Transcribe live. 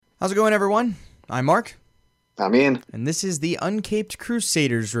How's it going, everyone? I'm Mark, I'm Ian. and this is the Uncaped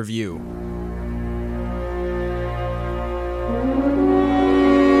Crusaders review.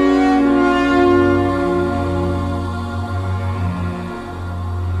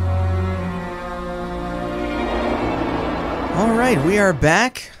 All right, we are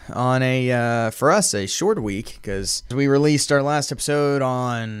back on for us, a short week, because we released our last episode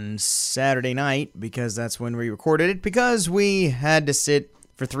on Saturday night, because that's when we recorded it, because we had to sit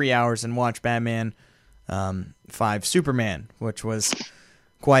for 3 hours and watch Batman 5 Superman, which was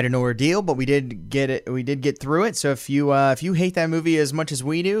quite an ordeal, but we did get it. We did get through it. So if you hate that movie as much as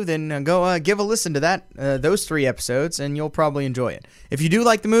we do, then go give a listen to those 3 episodes, and you'll probably enjoy it. If you do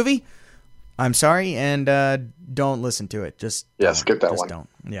like the movie, I'm sorry, and don't listen to it. Skip that one. Don't.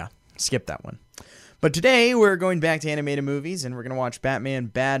 Yeah, skip that one. But today we're going back to animated movies, and we're going to watch Batman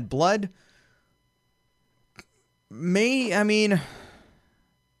Bad Blood.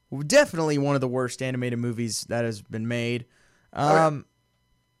 Definitely one of the worst animated movies that has been made. I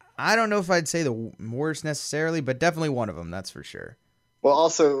don't know if I'd say the worst necessarily, but definitely one of them, that's for sure. Well,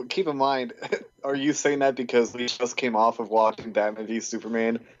 also, keep in mind, are you saying that because we just came off of watching Batman v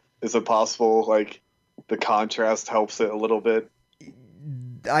Superman? Is it possible, the contrast helps it a little bit?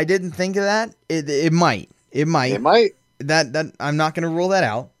 I didn't think of that. It might. It might. It might. That I'm not going to rule that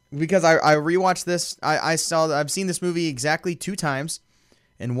out, because I rewatched this. I've seen this movie exactly 2 times,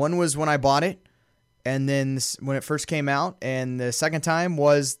 and one was when I bought it, and then when it first came out, and the second time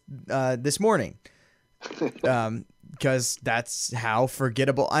was this morning, because that's how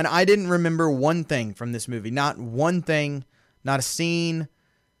forgettable. And I didn't remember one thing from this movie. Not one thing. Not a scene.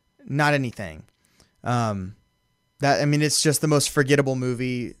 Not anything. It's just the most forgettable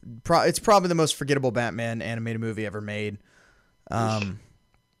movie. It's probably the most forgettable Batman animated movie ever made.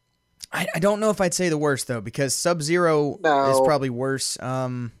 I don't know if I'd say the worst, though, because Sub-Zero is probably worse.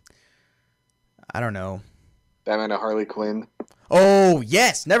 I don't know. Batman and Harley Quinn. Oh,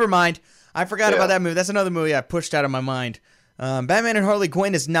 yes. Never mind. I forgot about that movie. That's another movie I pushed out of my mind. Batman and Harley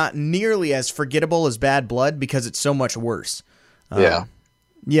Quinn is not nearly as forgettable as Bad Blood because it's so much worse.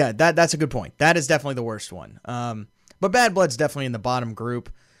 Yeah, that's a good point. That is definitely the worst one. But Bad Blood's definitely in the bottom group.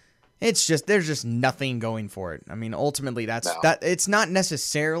 It's just, there's just nothing going for it. I mean, ultimately, that it's not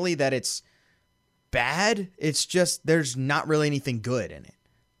necessarily that it's bad. It's just there's not really anything good in it.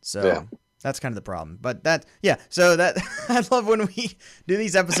 So that's kind of the problem. But so I love when we do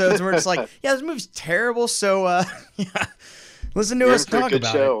these episodes and we're just like, yeah, this movie's terrible. So listen to us talk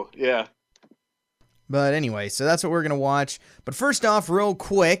about it. Yeah. But anyway, so that's what we're going to watch. But first off, real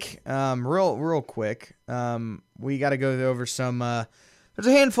quick, we got to go over some, there's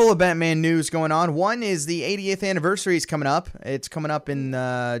a handful of Batman news going on. One is the 80th anniversary is coming up. It's coming up in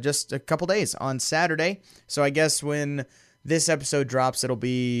just a couple days on Saturday. So I guess when this episode drops, it'll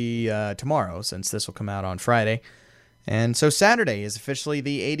be tomorrow, since this will come out on Friday. And so Saturday is officially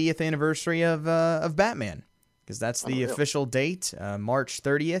the 80th anniversary of Batman, because that's the official date, March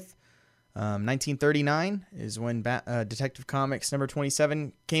 30th. 1939 is when Detective Comics number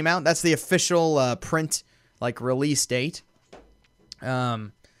 27 came out. That's the official print release date. So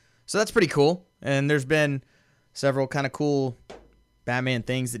that's pretty cool. And there's been several kind of cool Batman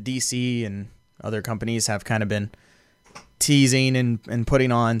things that DC and other companies have kind of been teasing and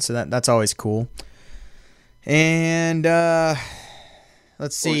putting on. So that's always cool. And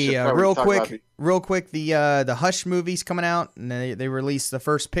let's see, real quick, the Hush movie's coming out, and they released the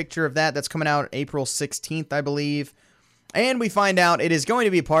first picture of that. That's coming out April 16th, I believe. And we find out it is going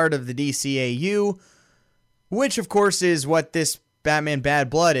to be part of the DCAU, which, of course, is what this Batman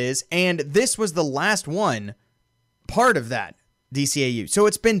Bad Blood is. And this was the last one part of that DCAU. So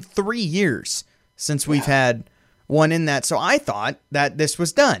it's been 3 years since we've had one in that. So I thought that this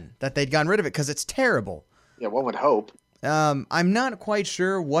was done, that they'd gotten rid of it, because it's terrible. Yeah, one would hope. I'm not quite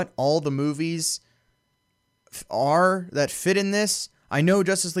sure what all the movies are that fit in this. I know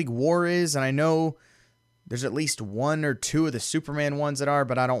Justice League War is, and I know there's at least 1 or 2 of the Superman ones that are,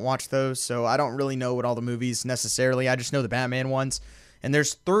 but I don't watch those, so I don't really know what all the movies necessarily. I just know the Batman ones, and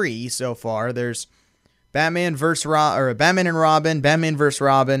there's 3 so far. There's Batman and Robin, Batman vs.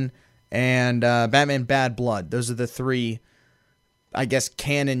 Robin, and Batman Bad Blood. Those are the 3, I guess,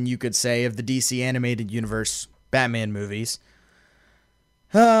 canon, you could say, of the DC animated universe Batman movies.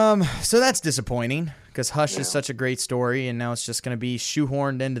 So that's disappointing, because Hush is such a great story, and now it's just going to be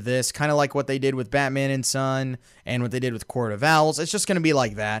shoehorned into this, kind of like what they did with Batman and Son and what they did with Court of Owls. It's just going to be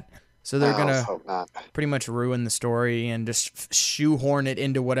like that. So they're going to pretty much ruin the story and just shoehorn it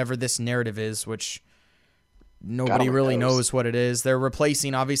into whatever this narrative is, which nobody God really only knows what it is. They're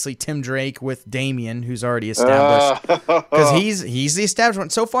replacing obviously Tim Drake with Damien, who's already established, because he's the established one.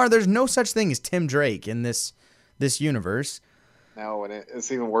 So far, there's no such thing as Tim Drake in this universe. No, and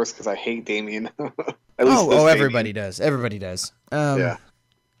it's even worse because I hate Damien. At least everybody does. Everybody does. Yeah.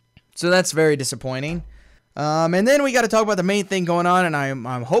 So that's very disappointing. And then we got to talk about the main thing going on, and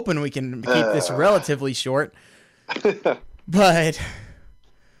I'm hoping we can keep this relatively short. But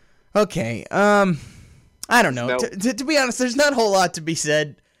okay, I don't know. To be honest, there's not a whole lot to be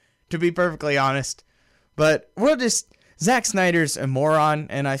said. To be perfectly honest, but Zack Snyder's a moron,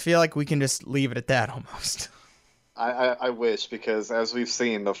 and I feel like we can just leave it at that almost. I wish, because as we've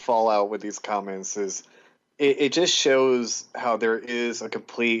seen, the fallout with these comments is it just shows how there is a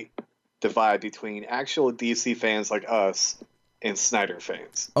complete divide between actual DC fans like us and Snyder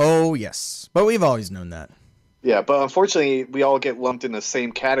fans. Oh, yes. But we've always known that. Yeah, but unfortunately, we all get lumped in the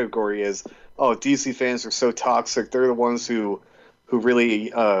same category as, oh, DC fans are so toxic. They're the ones who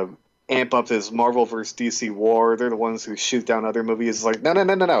really amp up this Marvel versus DC war. They're the ones who shoot down other movies. It's like,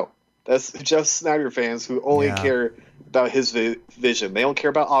 no. That's just Snyder fans who only care about his vision. They don't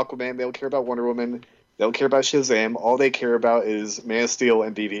care about Aquaman. They don't care about Wonder Woman. They don't care about Shazam. All they care about is Man of Steel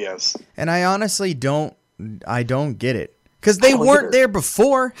and BVS. And I honestly don't get it, because they weren't there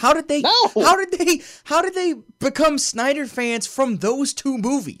before. How did they? No. How did they become Snyder fans from those two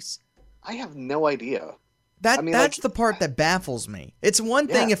movies? I have no idea. That's the part that baffles me. It's one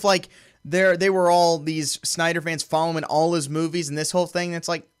thing if like they were all these Snyder fans following all his movies and this whole thing. It's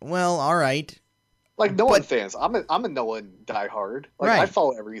like, well, all right. Like Nolan fans, I'm a Nolan diehard. Like I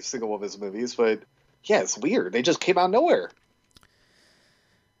follow every single one of his movies, but yeah, it's weird. They just came out of nowhere.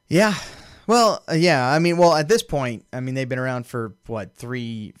 Yeah. Well, yeah. I mean, at this point, I mean, they've been around for what,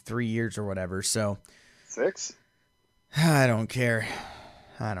 3 years or whatever. So 6. I don't care.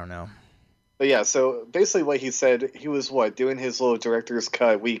 I don't know. But yeah, so basically what he said, he was doing his little director's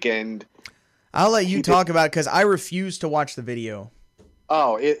cut weekend. I'll let you talk about it because I refuse to watch the video.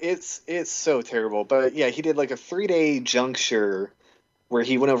 Oh, it's so terrible. But yeah, he did like a 3-day juncture where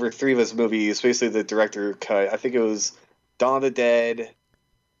he went over 3 of his movies, basically the director cut. I think it was Dawn of the Dead,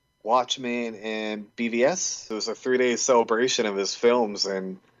 Watchmen, and BVS. It was a 3-day celebration of his films,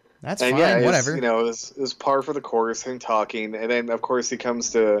 and that's fine. Yeah, whatever. It was par for the course, him talking, and then of course he comes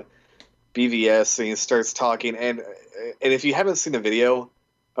to BVS and he starts talking, and if you haven't seen the video,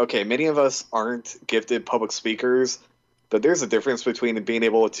 okay, many of us aren't gifted public speakers, but there's a difference between being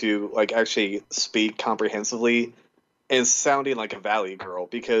able to like actually speak comprehensively and sounding like a Valley girl,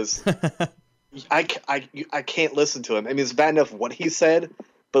 because I can't listen to him. I mean, it's bad enough what he said,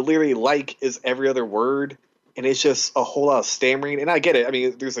 but literally like is every other word, and it's just a whole lot of stammering. And I get it. I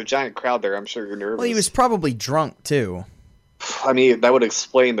mean, there's a giant crowd there. I'm sure you're nervous. Well, he was probably drunk too. I mean, that would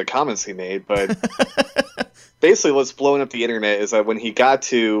explain the comments he made, but basically what's blowing up the internet is that when he got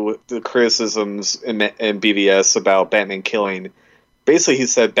to the criticisms in BVS about Batman killing, basically he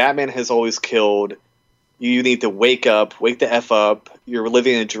said, Batman has always killed. You need to wake the F up. You're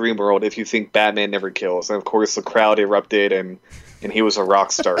living in a dream world if you think Batman never kills. And of course the crowd erupted and he was a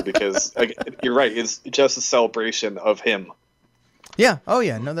rock star because you're right. It's just a celebration of him. Yeah. Oh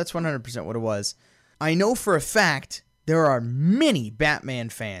yeah. No, that's 100% what it was. I know for a fact there are many Batman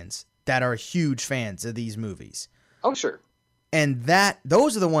fans that are huge fans of these movies. Oh, sure. And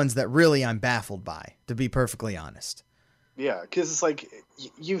those are the ones that really I'm baffled by, to be perfectly honest. Yeah, because it's like,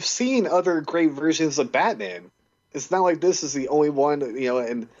 you've seen other great versions of Batman. It's not like this is the only one,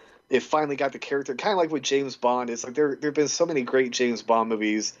 and it finally got the character. Kind of like with James Bond. It's like there have been so many great James Bond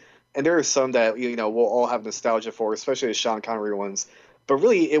movies, and there are some that, we'll all have nostalgia for, especially the Sean Connery ones. But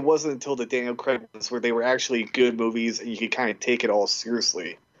really, it wasn't until the Daniel Craig ones where they were actually good movies and you could kind of take it all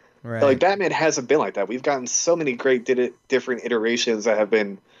seriously. Right. Like, Batman hasn't been like that. We've gotten so many great different iterations that have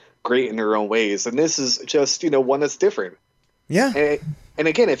been great in their own ways. And this is just, one that's different. Yeah. And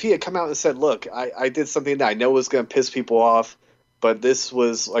again, if he had come out and said, look, I did something that I know was going to piss people off, but this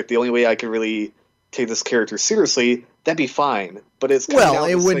was like the only way I could really take this character seriously, that'd be fine. But it's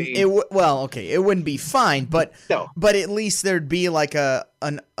it wouldn't be fine, but no. But at least there'd be like a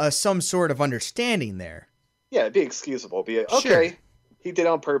some sort of understanding there. Yeah, it'd be excusable. Be okay, sure. He did it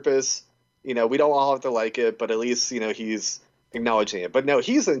on purpose. We don't all have to like it, but at least he's acknowledging it. But no,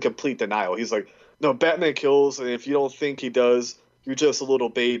 he's in complete denial. He's like, no, Batman kills, and if you don't think he does, you're just a little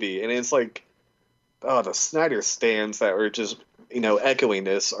baby. And it's like, oh, the Snyder stands that are just echoing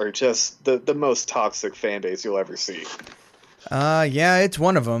this are just the most toxic fan base you'll ever see. Yeah, it's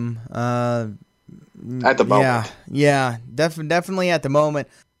one of them. At the moment. Yeah, definitely at the moment.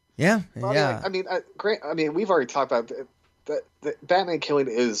 Yeah, well, yeah. I mean, we've already talked about the Batman killing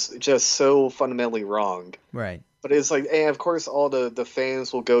is just so fundamentally wrong. Right. But it's like, and of course, all the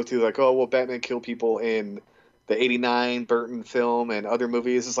fans will go through like, oh, well, Batman killed people in the '89 Burton film and other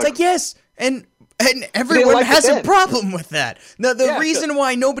movies. It's like yes, and everyone like has it a then. problem with that. Now, the Yeah, reason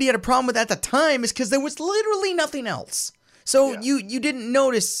why nobody had a problem with that at the time is because there was literally nothing else. So Yeah. you didn't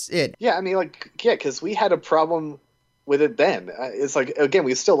notice it. yeah, I mean, like, yeah, because we had a problem with it then. It's like, again,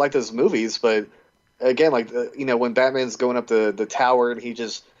 we still like those movies, but again, like, when Batman's going up the tower and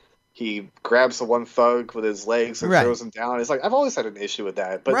he grabs the one thug with his legs and Right. throws him down. It's like, I've always had an issue with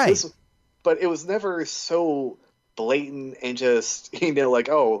that, but Right. but it was never so blatant and just like,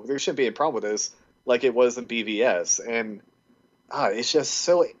 oh, there shouldn't be a problem with this, like it was in BVS. And it's just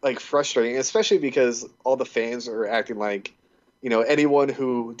so like frustrating, especially because all the fans are acting like anyone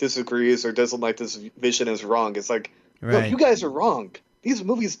who disagrees or doesn't like this vision is wrong. It's like, no, Right. you guys are wrong. These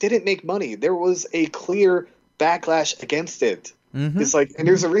movies didn't make money. There was a clear backlash against it. Mhm. It's like, and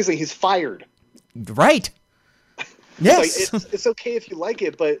there's a reason he's fired. Right. Yes. Like, it's okay if you like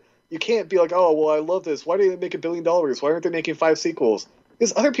it, but you can't be like, oh, well, I love this. Why didn't they make $1 billion? Why aren't they making 5 sequels?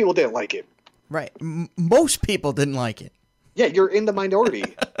 Because other people didn't like it. Right. Most people didn't like it. Yeah, you're in the minority.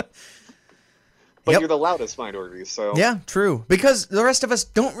 But Yep. you're the loudest minority, so... Yeah, true. Because the rest of us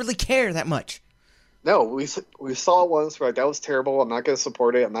don't really care that much. No, we saw it once, we're like, that was terrible, I'm not going to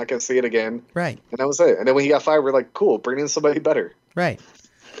support it, I'm not going to see it again. Right. And that was it. And then when he got fired, we're like, cool, bring in somebody better. Right.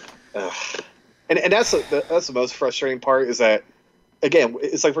 And that's the most frustrating part is that, again,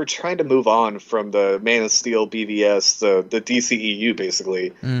 it's like we're trying to move on from the Man of Steel, BVS, the DCEU, basically.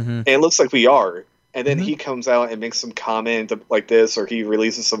 Mm-hmm. And it looks like we are. And then he comes out and makes some comment like this, or he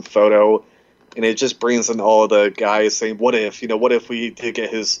releases some photo, and it just brings in all of the guys saying, what if we did get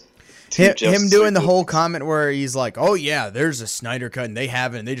his... Him doing the whole comment where he's like, oh yeah, there's a Snyder cut and they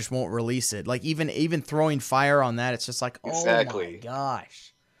have it and they just won't release it. Like even throwing fire on that, it's just like, oh Exactly. my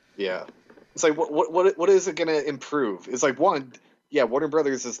gosh. Yeah. It's like, what is it going to improve? It's like, one, yeah, Warner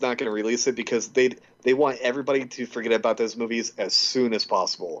Brothers is not going to release it because they want everybody to forget about those movies as soon as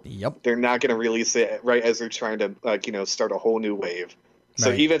possible. Yep. They're not going to release it right as they're trying to, start a whole new wave. So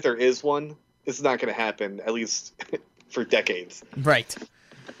Right. even if there is one, it's not going to happen, at least for decades. Right.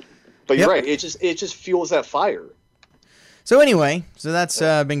 But you're Yep. right. It just fuels that fire. So anyway, that's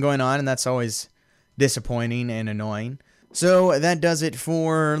been going on, and that's always disappointing and annoying. So that does it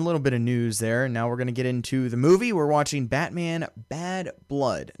for a little bit of news there. Now we're going to get into the movie. We're watching Batman Bad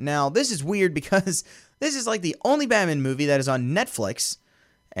Blood. Now, this is weird because this is like the only Batman movie that is on Netflix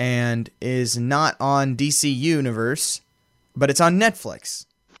and is not on DC Universe, but it's on Netflix.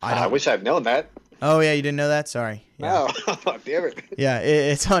 I wish I'd known that. Oh, yeah, you didn't know that? Sorry. Yeah. No. Damn it. Yeah,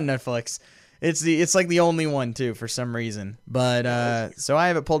 it's on Netflix. It's like the only one too for some reason. But so I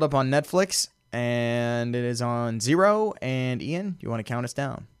have it pulled up on Netflix and it is on Zero. And Ian, you want to count us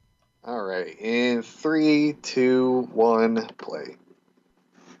down? All right. In 3, 2, 1, play.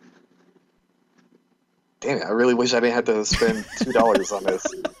 Damn it! I really wish I didn't have to spend $2 on this.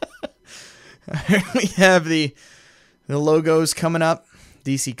 We have the logos coming up,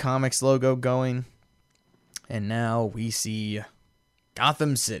 DC Comics logo going, and now we see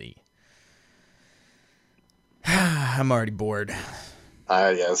Gotham City. I'm already bored.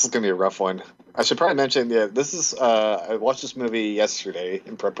 Yeah, this is gonna be a rough one. I should probably mention, this is I watched this movie yesterday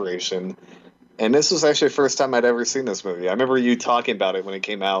in preparation, and this was actually the first time I'd ever seen this movie. I remember you talking about it when it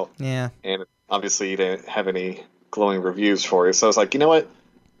came out, Yeah. and obviously you didn't have any glowing reviews for it. So I was like, you know what?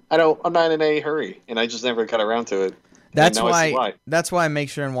 I'm not in a hurry, and I just never got around to it. That's And now I see why. That's why I make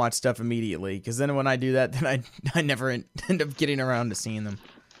sure and watch stuff immediately. Because then when I do that, then I never end up getting around to seeing them.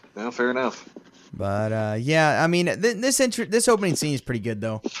 No, fair enough. But yeah, I mean, this opening scene is pretty good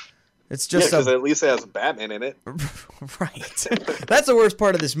though. It's Yeah, just because at least it has Batman in it. right. That's the worst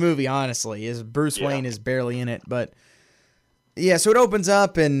part of this movie, honestly, is Bruce Yeah. Wayne is barely in it. But yeah, so it opens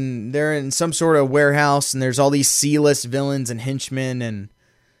up and they're in some sort of warehouse, and there's all these C-list villains and henchmen, and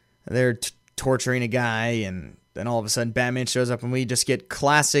they're torturing a guy, and then all of a sudden Batman shows up, and we just get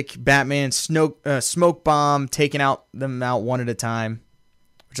classic Batman smoke bomb taking them out one at a time,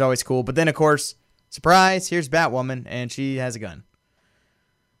 which is always cool. But then, of course, surprise, here's Batwoman, and she has a gun.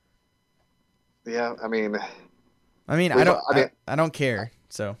 Yeah, I mean, I don't care.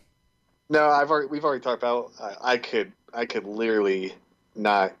 So no, we've already talked about. I could literally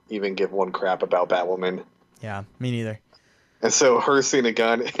not even give one crap about Batwoman. yeah, me neither. And so her seeing a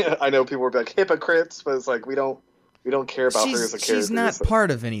gun, I know people were like hypocrites, but it's like we don't care about her as a character. She's not so. part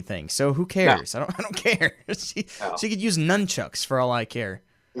of anything, so who cares? I don't care. She could use nunchucks for all I care.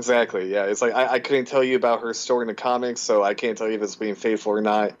 Exactly. Yeah, it's like I couldn't tell you about her story in the comics, so I can't tell you if it's being faithful or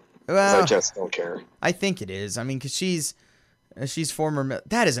not. 'Cause Well, I just don't care. I think it is. I mean, because she's She's former.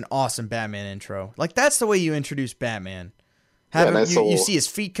 That is an awesome Batman intro. Like, that's the way you introduce Batman. Yeah, Have him, nice you little- see his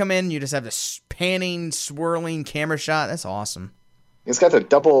feet come in. You just have this panning, swirling camera shot. That's awesome. He's got the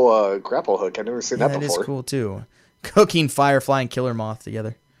double grapple hook. I've never seen Yeah, that that before. is cool too. Cooking Firefly and Killer Moth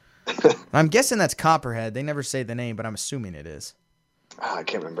together. I'm guessing that's Copperhead. They never say the name, but I'm assuming it is. Ah, I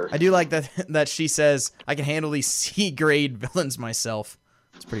can't remember. I do like that she says, I can handle these C-grade villains myself.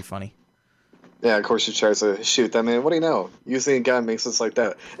 It's pretty funny. Yeah, of course she tries to shoot them. And what do you know? Using a gun makes us like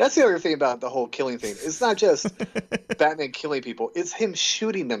that. That's the other thing about the whole killing thing. It's not just Batman killing people. It's him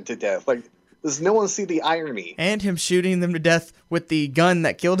shooting them to death. Like, does no one see the irony? And him shooting them to death with the gun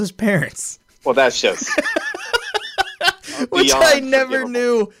that killed his parents. Well, that's just... Which beyond I never forgivable.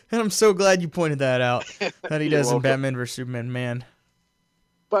 knew. And I'm so glad you pointed that out. That he You're does in welcome. Batman vs. Superman, man.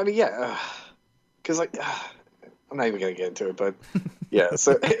 But I mean, yeah, because like I'm not even gonna get into it, but yeah.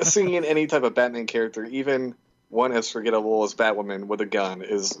 So seeing any type of Batman character, even one as forgettable as Batwoman with a gun,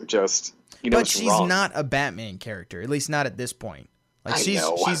 is just But it's she's wrong. not a Batman character, at least not at this point. Like I she's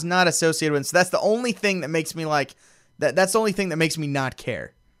know. she's not associated with. So that's the only thing that makes me like that. That's the only thing that makes me not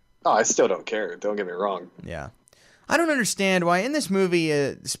care. Oh, I still don't care. Don't get me wrong. Yeah. I don't understand why in this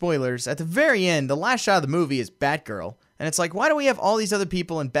movie, spoilers, at the very end, the last shot of the movie is Batgirl. And it's like, why do we have all these other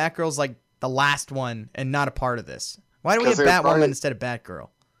people and Batgirl's like the last one and not a part of this? Why do we have 'Cause they're Batwoman probably- instead of Batgirl?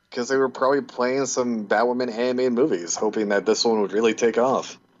 Because they were probably playing some Batwoman animated movies, hoping that this one would really take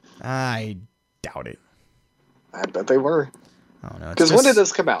off. I doubt it. I bet they were. I don't know. It's Because when did just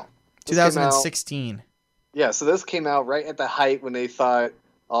this come out? This came out- 2016. Yeah, so this came out right at the height when they thought,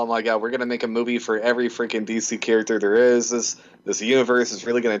 oh my god, we're gonna make a movie for every freaking DC character there is. This universe is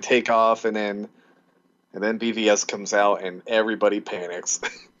really gonna take off, and then BVS comes out and everybody panics.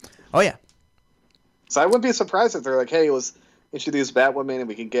 Oh, yeah. So I wouldn't be surprised if they're like, hey, let's introduce Batwoman and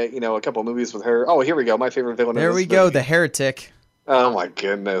we can get, a couple movies with her. Oh, here we go, my favorite villain. in There this we go. movie. The Heretic. Oh my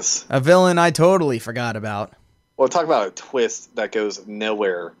goodness. A villain I totally forgot about. Well, talk about a twist that goes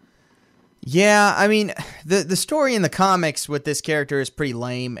nowhere. Yeah, I mean, the story in the comics with this character is pretty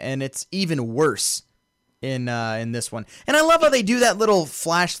lame, and it's even worse in this one. And I love how they do that little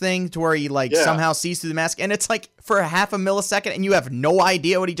flash thing to where he Yeah. somehow sees through the mask, and it's like for a half a millisecond, and you have no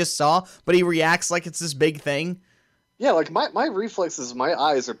idea what he just saw, but he reacts like it's this big thing. Yeah, like my reflexes, my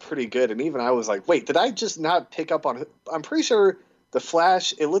eyes are pretty good, and even I was like, wait, did I just not pick up on? I'm pretty sure the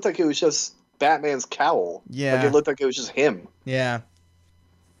Flash. It looked like it was just Batman's cowl. Yeah. like it looked like it was just him. Yeah.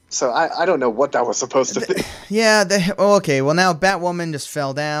 So I don't know what that was supposed to be. Yeah, okay. Well, now Batwoman just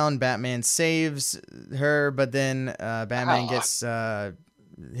fell down. Batman saves her, but then Batman gets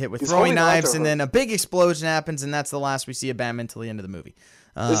hit with He's throwing holding on to knives, and her. then a big explosion happens, and that's the last we see of Batman till the end of the movie.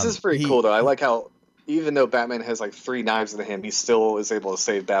 This is pretty cool though. I like how even though Batman has like 3 knives in the hand, he still is able to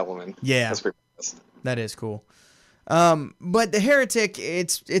save Batwoman. Yeah, That's pretty fast. that is cool. But the Heretic,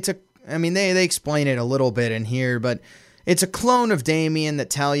 I mean, they explain it a little bit in here, but it's a clone of Damian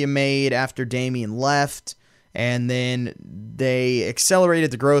that Talia made after Damian left, and then they accelerated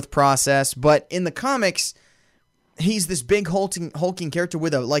the growth process. But in the comics, he's this big hulking character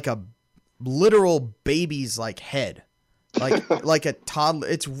with a literal baby's head, like a toddler.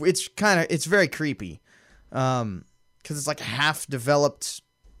 It's very creepy, because it's like a half developed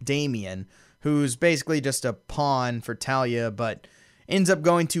Damian who's basically just a pawn for Talia, but ends up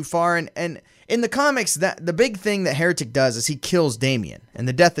going too far. And in the comics, that the big thing that Heretic does is he kills Damian. And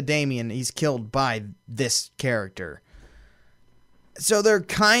the death of Damian, he's killed by this character. So they're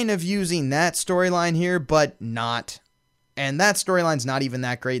kind of using that storyline here, but not. And that storyline's not even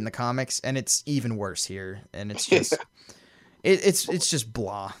that great in the comics, and it's even worse here. And it's just it's just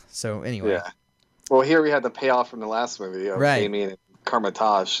blah. So anyway. Yeah. Well, here we had the payoff from the last movie of Right. Damian and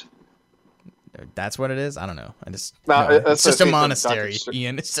Karmatosh. That's what it is? I don't know. It's that's just the a thing from monastery, Doctor Str-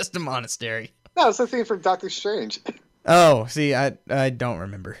 Ian. It's just a monastery. No, it's the thing from Doctor Strange. Oh, see, I don't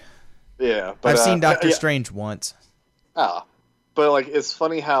remember. Yeah, but I've seen Doctor yeah. Strange once. Ah, but it's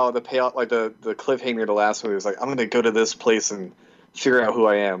funny how the payoff, the cliffhanger, the last movie was like, I'm gonna go to this place and figure out who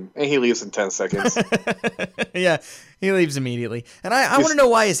I am, and he leaves in 10 seconds. Yeah, he leaves immediately. And I want to know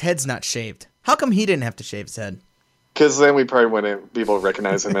why his head's not shaved. How come he didn't have to shave his head? Because then we probably wouldn't be able to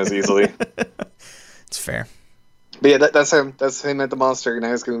recognize him as easily. It's fair. But yeah, that's him. That's him at the monster.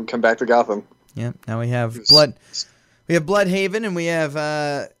 Now he's gonna come back to Gotham. Yeah, now we have Yes. Blood. We have Bloodhaven, and we have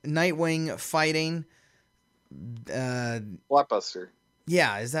Nightwing fighting. Blockbuster.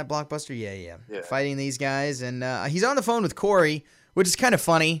 Yeah, is that Blockbuster? Yeah. Yeah. Fighting these guys, and he's on the phone with Corey, which is kind of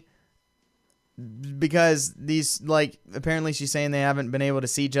funny because these apparently she's saying they haven't been able to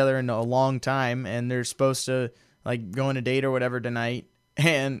see each other in a long time, and they're supposed to go on a date or whatever tonight,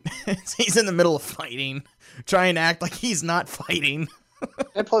 and he's in the middle of fighting, trying to act like he's not fighting.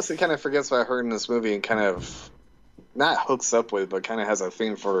 And plus, he kind of forgets what I heard in this movie and kind of not hooks up with, but kind of has a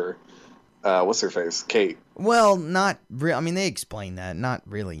thing for what's her face, Kate. Well, not real. I mean, they explain that. Not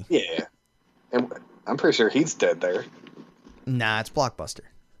really. Yeah, and I'm pretty sure he's dead there. Nah, it's Blockbuster.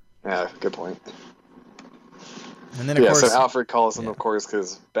 Yeah, good point. And then of course, so Alfred calls him, of course,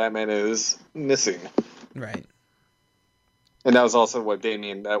 because Batman is missing. Right. And that was also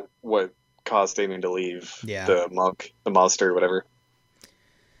what caused Damien to leave. Yeah. The monk, the monster, whatever.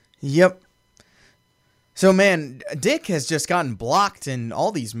 Yep. So, man, Dick has just gotten blocked in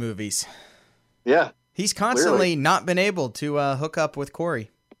all these movies. Yeah. He's constantly not been able to hook up with Corey.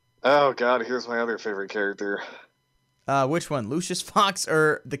 Oh, God, here's my other favorite character. Which one? Lucius Fox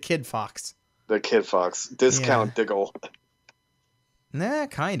or the Kid Fox? The Kid Fox. Discount Diggle. Nah,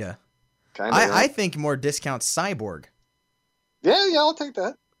 kinda. Kinda. I think more Discount Cyborg. Yeah, I'll take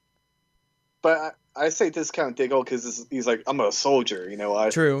that. But I say Discount Diggle because he's like, I'm a soldier,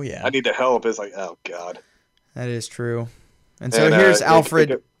 True, yeah. I need to help. It's like, oh, God. That is true. And so here's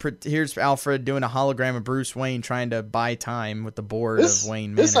Alfred. Here's Alfred doing a hologram of Bruce Wayne trying to buy time with the board of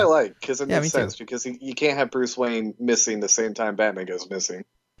Wayne Manor. This I like because it makes sense too. because you can't have Bruce Wayne missing the same time Batman goes missing.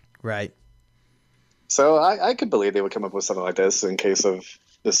 Right. So I could believe they would come up with something like this in case of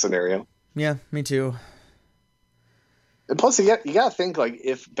this scenario. Yeah, me too. And plus, you got to think, like,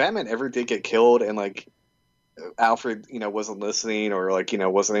 if Batman ever did get killed and, like, Alfred, wasn't listening or, like,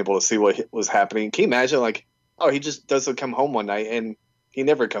 wasn't able to see what was happening, can you imagine, like, oh, he just doesn't come home one night and he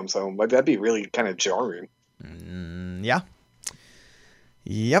never comes home? Like, that'd be really kind of jarring. Yeah.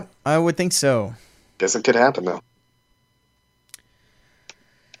 Yep, I would think so. Guess it could happen, though.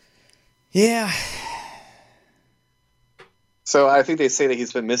 Yeah. So I think they say that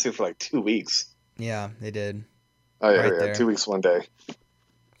he's been missing for, like, 2 weeks. Yeah, they did. Oh, yeah, Right there. 2 weeks, 1 day.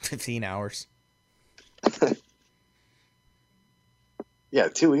 15 hours. Yeah,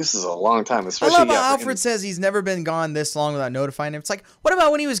 2 weeks is a long time. I Especially, love how Alfred says he's never been gone this long without notifying him. It's like, what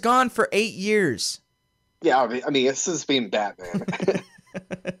about when he was gone for 8 years? Yeah, I mean, this is being Batman.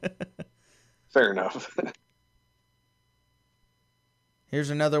 Fair enough. Here's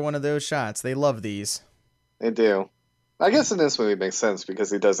another one of those shots. They love these. They do. I guess in this movie it makes sense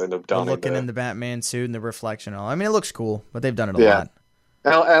because he does end up donning Looking in the Batman suit and the reflection. I mean, it looks cool, but they've done it a lot.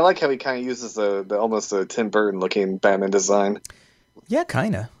 I like how he kind of uses the almost a Tim Burton looking Batman design. Yeah,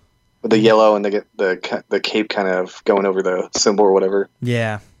 kind of. With the yellow and the cape kind of going over the symbol or whatever.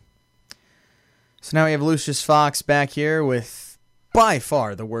 Yeah. So now we have Lucius Fox back here with by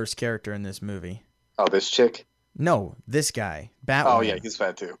far the worst character in this movie. Oh, this chick? No, this guy. Batwing. Oh, yeah, he's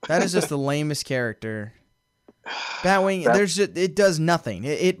fat too. That is just the lamest character. Batwing, it does nothing.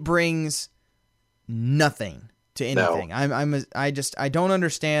 It brings nothing to anything. No. I don't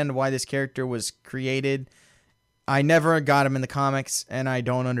understand why this character was created. I never got him in the comics, and I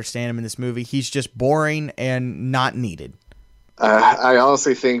don't understand him in this movie. He's just boring and not needed. I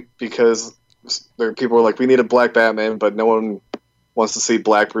honestly think because there are people who are like, we need a black Batman, but no one wants to see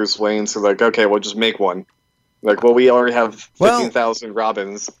black Bruce Wayne, so like, okay, we'll just make one. Like, well, we already have 15,000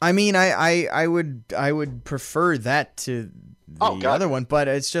 Robins. I mean, I would prefer that to the other one, but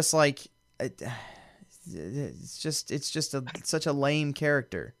it's just like it's just such a lame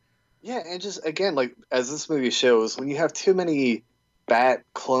character. Yeah, and just again, like as this movie shows, when you have too many Bat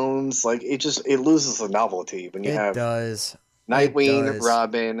clones, like it loses the novelty. When you have Nightwing,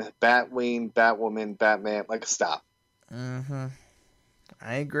 Robin, Batwing, Batwoman, Batman, like stop. Mm-hmm.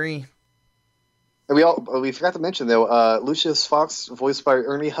 I agree. And we forgot to mention though, Lucius Fox voiced by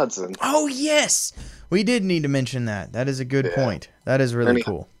Ernie Hudson. Oh yes, we did need to mention that. That is a good point. That is really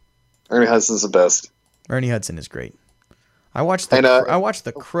cool. Ernie Hudson's the best. Ernie Hudson is great. I watched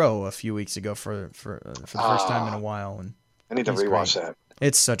The Crow a few weeks ago for the first time in a while, and I need to rewatch that.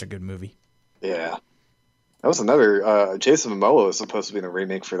 It's such a good movie. Yeah, that was another. Jason Momoa was supposed to be in a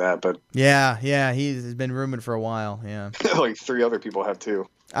remake for that, but yeah, he's been rumored for a while. Yeah, like 3 other people have too.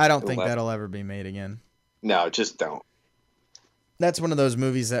 I don't think that'll ever be made again. No, just don't. That's one of those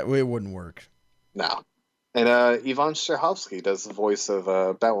movies that it wouldn't work. No. And Yvonne Strahovski does the voice of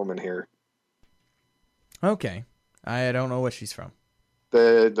Batwoman here. Okay. I don't know what she's from.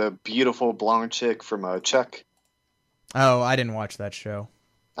 The beautiful blonde chick from Chuck. Oh, I didn't watch that show.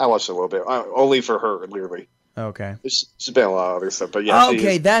 I watched it a little bit. Only for her, literally. Okay. She's been a lot of other stuff, but yeah.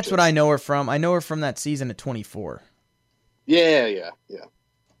 Okay, that's what I know her from. I know her from that season at 24. Yeah.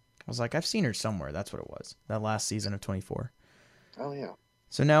 I was like, I've seen her somewhere. That's what it was. That last season of 24. Oh, yeah.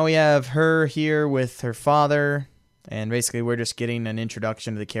 So now we have her here with her father, and basically we're just getting an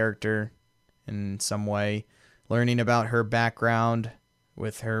introduction to the character in some way, learning about her background,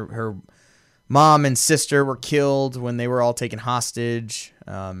 with her mom and sister were killed when they were all taken hostage,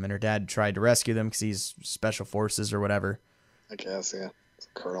 and her dad tried to rescue them because he's special forces or whatever. I guess, yeah.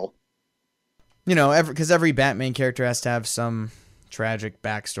 Colonel. You know, because every Batman character has to have some tragic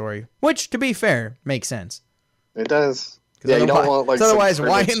backstory, which, to be fair, makes sense. It does. Yeah, you don't want, like, otherwise,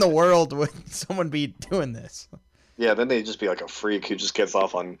 why in the world would someone be doing this? Yeah, then they'd just be like a freak who just gets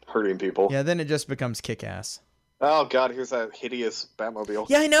off on hurting people. Yeah, then it just becomes Kick-Ass. Oh, God, here's that hideous Batmobile.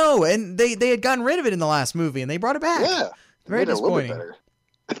 Yeah, I know, and they had gotten rid of it in the last movie, and they brought it back. Yeah. Very disappointing. A little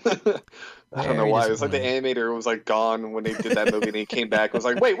bit better. I don't know why. It was like the animator was like gone when they did that movie, and he came back and was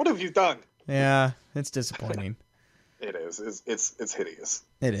like, wait, what have you done? Yeah, it's disappointing. It is. It's hideous.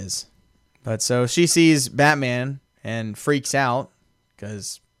 It is. But so she sees Batman and freaks out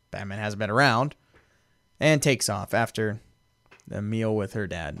because Batman hasn't been around and takes off after the meal with her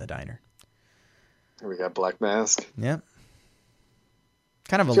dad in the diner. We got Black Mask. Yep.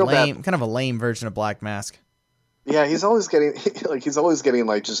 Kind of a lame version of Black Mask. Yeah, he's always getting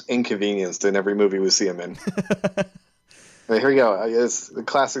like just inconvenienced in every movie we see him in. Here we go. I guess the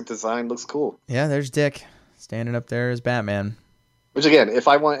classic design looks cool. Yeah, there's Dick standing up there as Batman. Which again, if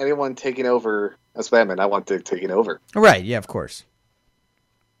I want anyone taking over as Batman, I want Dick taking over. Right, yeah, of course.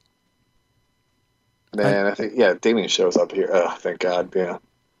 And I think, yeah, Damian shows up here. Oh, thank God, yeah.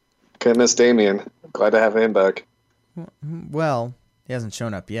 Couldn't miss Damian. Glad to have him back. Well, he hasn't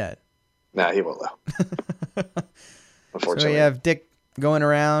shown up yet. Nah, he won't though. Unfortunately. So we have Dick going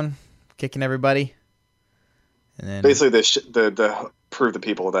around, kicking everybody. And then basically the prove the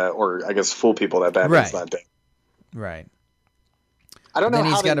people that, or I guess fool people that Batman's not dead. Right. I don't know then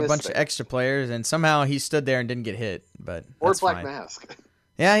how he's got a missed bunch of extra players, and somehow he stood there and didn't get hit. But or that's Black fine. Mask.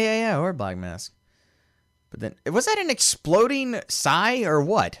 Yeah, or Black Mask. But then, was that an exploding sigh or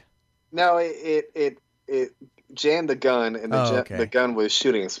what? No, it jammed the gun, and the gun was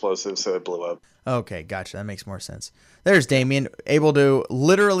shooting explosives, so it blew up. Okay, gotcha. That makes more sense. There's Damian, able to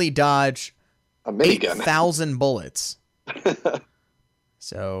literally dodge a minigun. 8,000 bullets.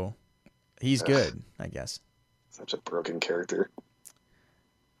 So he's good, I guess. Such a broken character.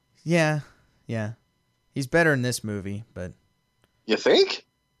 Yeah. He's better in this movie, but... You think?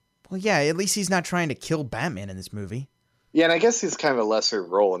 Well, yeah, at least he's not trying to kill Batman in this movie. Yeah, and I guess he's kind of a lesser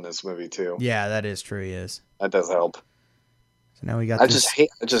role in this movie, too. Yeah, that is true, he is. That does help. So now we got I just hate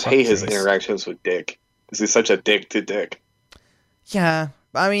his interactions with Dick. Because he's such a dick to Dick. Yeah,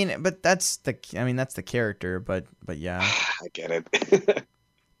 I mean, but that's the character, but yeah. I get it.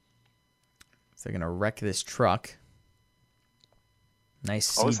 So they're going to wreck this truck.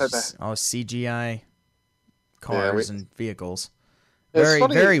 Nice CGI cars and vehicles.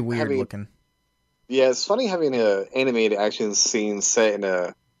 Very weird looking. Yeah, it's funny having an animated action scene set in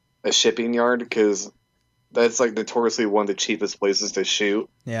a shipping yard, because that's like notoriously one of the cheapest places to shoot.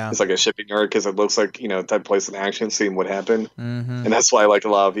 Yeah. It's like a shipping yard because it looks like, type place an action scene would happen. Mm-hmm. And that's why like a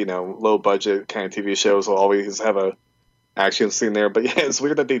lot of, low budget kind of TV shows will always have a action scene there. But yeah, it's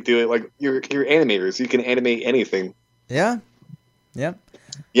weird that they do it. Like you're animators. You can animate anything. Yeah. Yep.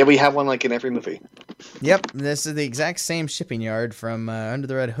 Yeah, we have one like in every movie. Yep, this is the exact same shipping yard from Under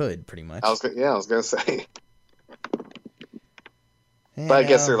the Red Hood, pretty much. I was gonna say. But I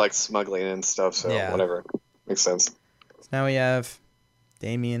guess they're like smuggling and stuff, so whatever. Makes sense. So now we have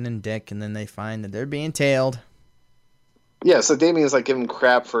Damian and Dick, and then they find that they're being tailed. Yeah, so Damian's like giving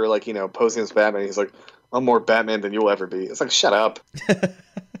crap for like, posing as Batman. He's like, I'm more Batman than you'll ever be. It's like, shut up.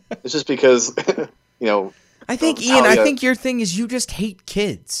 It's just because, I think, Ian, I think your thing is you just hate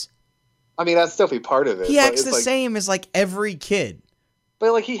kids. I mean, that's definitely part of it. He acts the same as like every kid.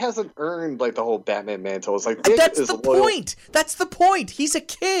 But like he hasn't earned like the whole Batman mantle. It's like that's the point. That's the point. He's a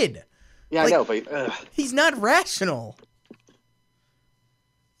kid. Yeah, like, I know, but he's not rational.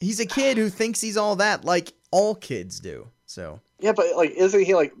 He's a kid who thinks he's all that, like all kids do. So yeah, but like, isn't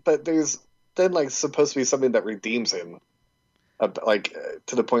he like? But there's then like supposed to be something that redeems him,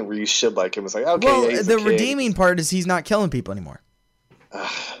 to the point where you should like him. It's like okay. Well, yeah, the redeeming part is he's not killing people anymore.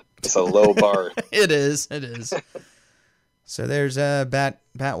 It's a low bar. It is. So there's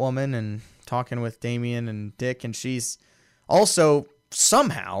Batwoman and talking with Damian and Dick, and she's also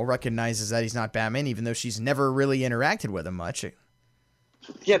somehow recognizes that he's not Batman, even though she's never really interacted with him much.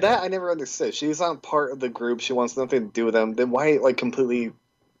 Yeah, that I never understood. She's not part of the group. She wants nothing to do with them. Then why like completely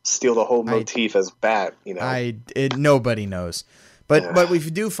steal the whole motif as Bat? Nobody knows. But we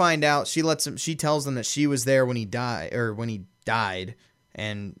do find out. She tells them that she was there when he died.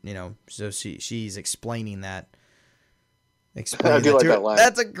 And, so she's explaining that. I do like that line.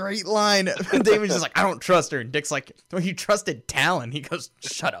 That's a great line. Damon's just like, I don't trust her. And Dick's like, well, you trusted Talon. He goes,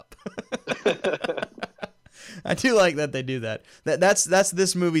 shut up. I do like that they do that. That's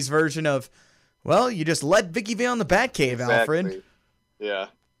this movie's version of, well, you just let Vicky Vale in the Batcave, Exactly. Alfred. Yeah.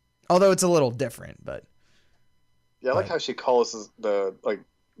 Although it's a little different, but Yeah, I like how she calls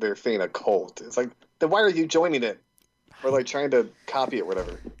their thing a cult. It's like, then why are you joining it? Or like trying to copy it,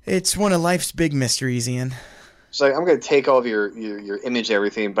 whatever. it's one of life's big mysteries, Ian. She's like, I'm gonna take all of your image,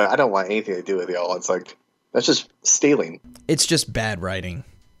 everything, but I don't want anything to do with y'all. It's like, that's just stealing. It's just bad writing.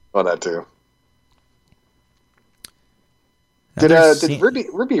 Well, that too. Another Did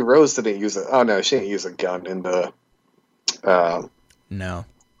Ruby Rose didn't use it? Oh no, she didn't use a gun in the No.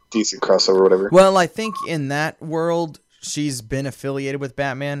 DC crossover or whatever. Well, I think in that world, she's been affiliated with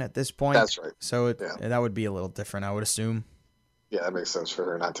Batman at this point. That's right. So that would be a little different, I would assume. Yeah, that makes sense for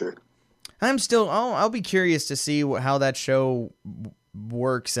her not to. I'll be curious to see how that show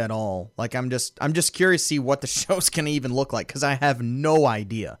works at all. Like, I'm just curious to see what the show's going to even look like, because I have no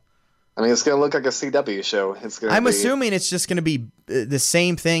idea. I mean, it's going to look like a CW show. I'm assuming it's just going to be the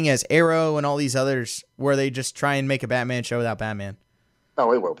same thing as Arrow and all these others, where they just try and make a Batman show without Batman.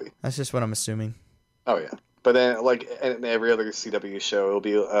 Oh, it will be. That's just what I'm assuming. Oh, yeah. But then, like in every other CW show, it'll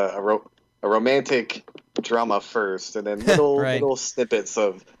be a romantic drama first, and then little Right. little snippets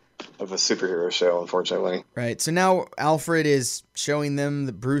of a superhero show, unfortunately. Right. So now Alfred is showing them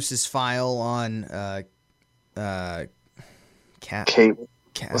Bruce's file on Kate,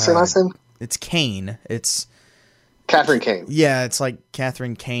 what's her last name? It's Kane. It's Catherine Kane. Yeah, it's like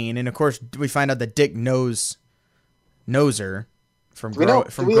Catherine Kane, and of course we find out that Dick knows her from Do we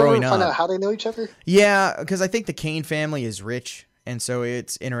growing ever find out up. how they know each other? Yeah, because I think the Kane family is rich, and so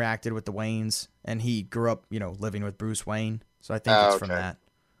it's interacted with the Waynes, and he grew up, living with Bruce Wayne. So I think it's from okay. that.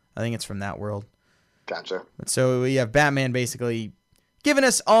 I think it's from that world. Gotcha. So we have Batman basically giving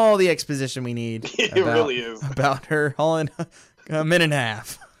us all the exposition we need. It really is. About her all in a minute and a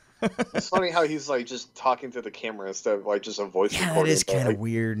half. It's funny how he's like just talking to the camera instead of like just a voice Yeah, recording. that is kind of like,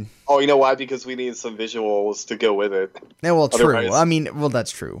 weird. oh, you know why? Because we need some visuals to go with it. Yeah, well, true. Otherwise- I mean, well,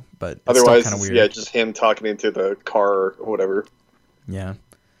 that's true, but it's Otherwise, still kind of weird. yeah, just him talking into the car or whatever. Yeah.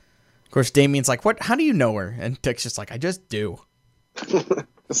 Of course, Damien's like, "What? How do you know her?" And Dick's just like, "I just do."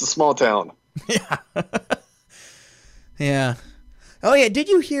 It's a small town. Yeah. Yeah. Oh yeah. Did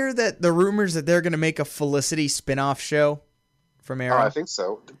you hear that the rumors that they're gonna make a Felicity spin-off show from Oh, Arrow? I think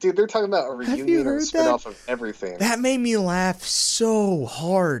so. Dude, they're talking about a Have you reunion or a heard spin-off of everything. That made me laugh so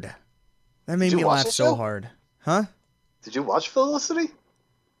hard. That made Did you me watch laugh the so show? hard. Huh? Did you watch Felicity?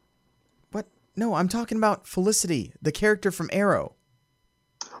 What? No, I'm talking about Felicity, the character from Arrow.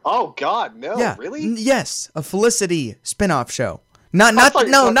 Oh God, no! Yeah. Really? Yes, a Felicity spin-off show. Not thought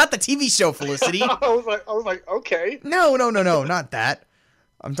you were- not the TV show Felicity. I was like, okay. No, not that.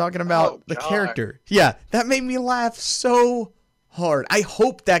 I'm talking about Oh, the God. character. Yeah, that made me laugh so hard. I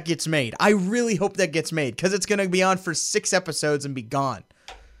hope that gets made. I really hope that gets made, because it's going to be on for 6 episodes and be gone.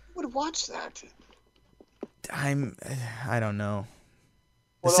 I would watch that. I don't know.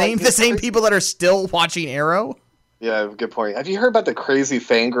 Well, the like, same people that are still watching Arrow? Yeah, good point. Have you heard about the crazy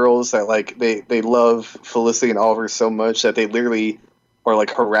fangirls that like they love Felicity and Oliver so much that they literally are like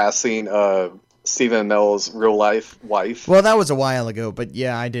harassing Stephen Amell's real life wife? Well, that was a while ago, but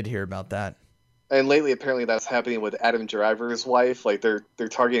yeah, I did hear about that. And lately, apparently, that's happening with Adam Driver's wife. Like they're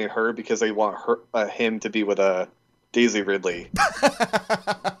targeting her because they want him to be with Daisy Ridley.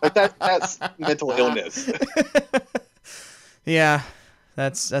 Like that's mental illness. Yeah,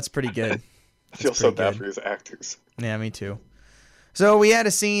 that's pretty good. I feel so pretty bad good. for his actors. Yeah, me too. So we had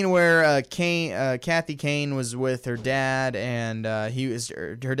a scene where Kathy Kane was with her dad, and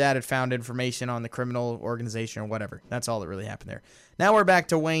her dad had found information on the criminal organization or whatever. That's all that really happened there. Now we're back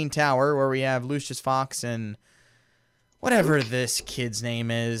to Wayne Tower, where we have Lucius Fox and whatever this kid's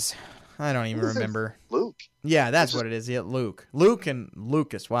name is. I don't even remember. Luke. Yeah, that's what it is. Yeah, Luke. Luke and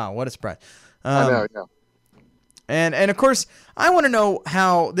Lucas. Wow, what a surprise. I know. Yeah. And of course, I want to know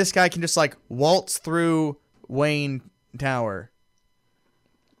how this guy can just like waltz through Wayne Tower.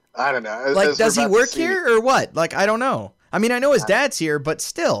 I don't know. Like, As does we're he about to work see, here or what? Like, I don't know. I mean, I know his dad's here, but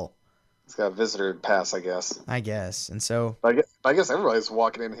still, He's got a visitor pass, I guess. I guess. And so, But I guess everybody's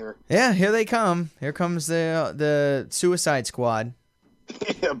walking in here. yeah, here they come. Here comes the Suicide Squad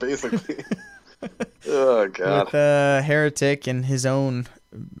Yeah, basically. Oh God. with Heretic and his own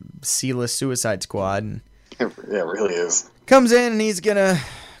C-list Suicide Squad. And Yeah, it really is. comes in and he's gonna,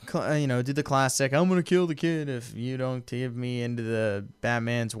 do the classic. I'm gonna kill the kid if you don't give me into the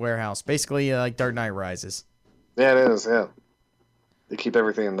Batman's warehouse. Basically, like Dark Knight Rises. Yeah, it is. Yeah. They keep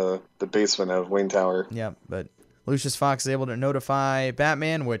everything in the basement of Wayne Tower. Yep, but Lucius Fox is able to notify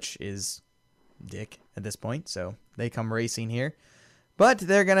Batman, which is Dick at this point, so they come racing here. But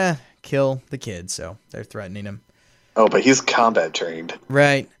they're gonna kill the kid, so they're threatening him. Oh, but he's combat trained.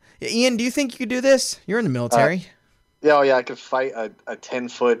 Right. Ian, do you think you could do this? You're in the military. Yeah, oh yeah, I could fight a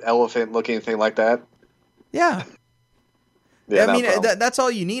 10-foot elephant-looking thing like that. Yeah. Yeah, I no mean, problem. that's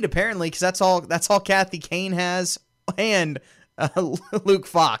all you need apparently, because that's all Kathy Kane has, and Luke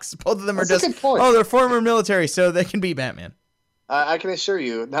Fox. Both of them are That's a just good point. they're former military, so they can be Batman. I can assure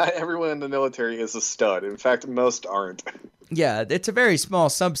you, not everyone in the military is a stud. In fact, most aren't. Yeah, it's a very small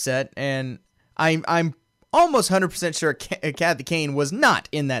subset, and I'm almost 100% sure Kathy Kane was not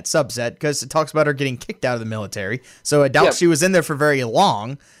in that subset, because it talks about her getting kicked out of the military. So I doubt she was in there for very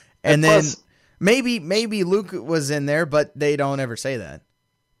long. And then plus, maybe Luke was in there, but they don't ever say that.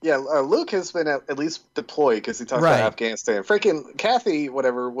 yeah, Luke has been at least deployed because he talks Right. about Afghanistan. Freaking Kathy,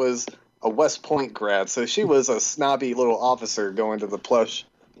 whatever, was a West Point grad, so she was a snobby little officer going to the plush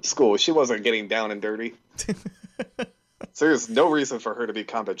school. She wasn't getting down and dirty. So there's no reason for her to be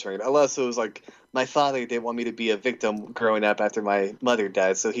combat trained, unless it was like, my father didn't want me to be a victim growing up after my mother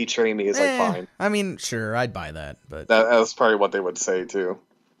died, so he trained me. It's like, fine. I mean, sure, I'd buy that, but That's probably what they would say, too.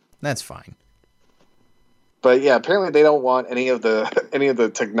 that's fine. But yeah, apparently they don't want any of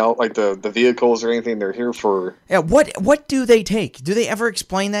the technology, like the vehicles or anything. They're here for Yeah, what do they take? Do they ever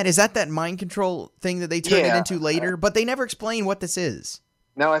explain that? Is that mind control thing that they turn it into later? But they never explain what this is.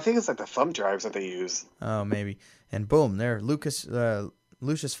 No, I think it's like the thumb drives that they use. Oh, maybe. And boom, there,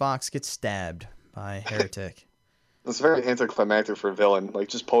 Lucius Fox gets stabbed by Heretic. It's very anticlimactic for a villain. Like,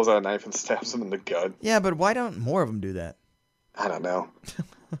 just pulls out a knife and stabs him in the gut. Yeah, but why don't more of them do that? I don't know.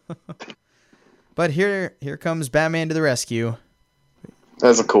 But here comes Batman to the rescue.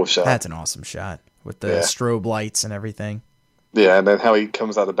 That's a cool shot. That's an awesome shot with the strobe lights and everything. Yeah, and then how he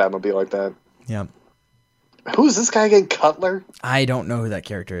comes out of the Batmobile like that. Yep. Who's this guy again? Cutler? I don't know who that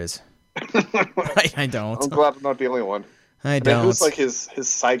character is. I don't. I'm glad I'm not the only one. I And then don't. who's like his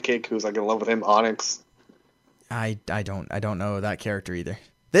sidekick who's like in love with him? Onyx. I don't know that character either.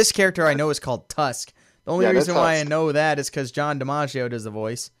 This character I know is called Tusk. The only Yeah, that's reason why I Tusk. know that is because John DiMaggio does the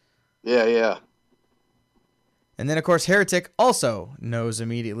voice. Yeah. And then, of course, Heretic also knows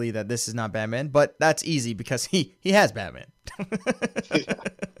immediately that this is not Batman, but that's easy because he has Batman.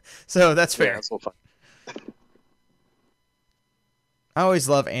 So that's fair. Yeah, that's so fun. I always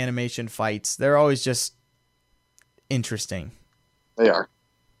love animation fights. They're always just interesting. They are.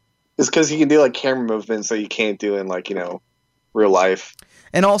 It's because you can do like camera movements that you can't do in like, real life.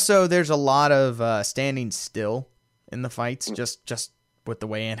 And also, there's a lot of standing still in the fights, just with the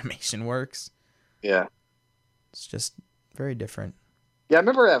way animation works. Yeah. It's just very different. Yeah, I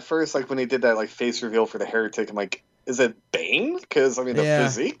remember at first, like, when he did that, like, face reveal for the Heretic, I'm like, is it Bane? Because, I mean, the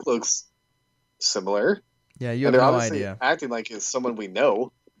physique looks similar. Yeah, you And have they're no obviously idea. acting like it's someone we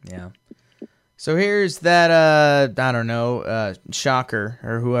know. Yeah. So here's that, I don't know, Shocker,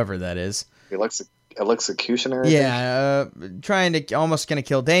 or whoever that is. Electrocutioner, I think? Yeah, trying to, almost going to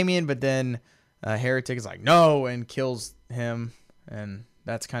kill Damien, but then Heretic is like, no, and kills him, and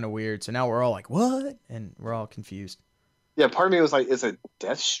that's kind of weird. So now we're all like, what? And we're all confused. Yeah, part of me was like, is it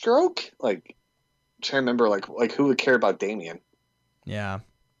Deathstroke? Like, I'm trying to remember, like who would care about Damien? Yeah.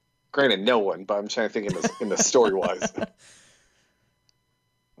 Granted, no one, but I'm trying to think in the story-wise.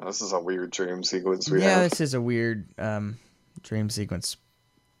 Oh, this is a weird dream sequence we have. This is a weird dream sequence.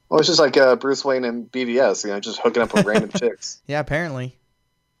 Well, it's just like Bruce Wayne and BVS, just hooking up with random chicks. Yeah, apparently.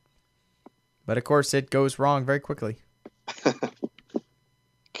 But of course, it goes wrong very quickly.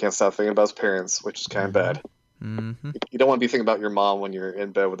 Can't stop thinking about his parents, which is kind of bad. Mm-hmm. You don't want to be thinking about your mom when you're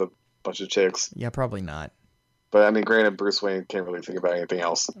in bed with a bunch of chicks. Yeah, probably not. But, I mean, granted, Bruce Wayne can't really think about anything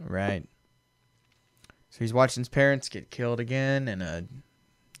else. Right. So he's watching his parents get killed again in a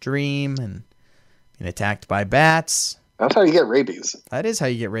dream and being attacked by bats. That's how you get rabies. That is how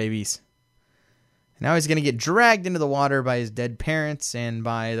you get rabies. And now he's going to get dragged into the water by his dead parents and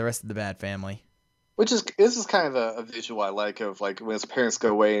by the rest of the Bat family. This is kind of a visual I like of, like, when his parents go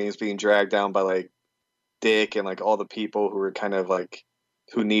away and he's being dragged down by, like, Dick and, like, all the people who are kind of, like,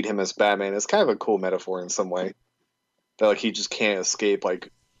 who need him as Batman. It's kind of a cool metaphor in some way. That, like, he just can't escape,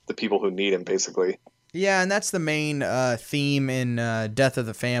 like, the people who need him, basically. Yeah, and that's the main theme in Death of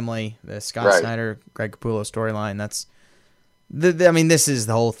the Family, the Scott Snyder, Greg Capullo storyline. That's, this is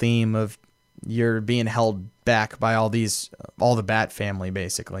the whole theme of you're being held back by all the Bat family,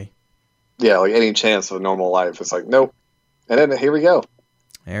 basically. Yeah, like any chance of a normal life. It's like, nope. And then here we go.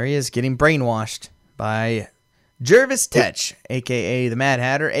 There he is, getting brainwashed by Jervis Tetch, a.k.a. the Mad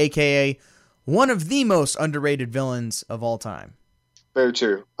Hatter, a.k.a. one of the most underrated villains of all time. Very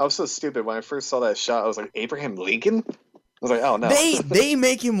true. I was so stupid. When I first saw that shot, I was like, Abraham Lincoln? I was like, oh, no. They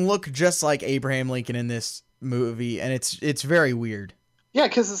make him look just like Abraham Lincoln in this movie, and it's very weird. Yeah,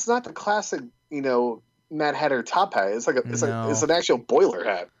 because it's not the classic, Mad Hatter top hat. It's like it's No. an actual boiler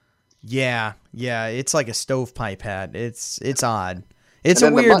hat. Yeah, yeah, it's like a stovepipe hat. It's odd. It's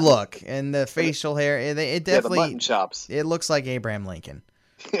And a then the weird mutton, look, and the facial hair. It yeah, the mutton definitely chops. it looks like Abraham Lincoln.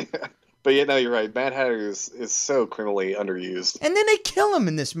 But no, you're right. Mad Hatter is so criminally underused. And then they kill him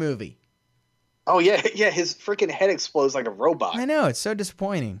in this movie. Oh yeah, yeah. His freaking head explodes like a robot, I know, it's so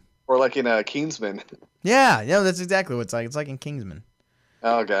disappointing. or like in Kingsman. Yeah, yeah, that's exactly what it's like. It's like in Kingsman.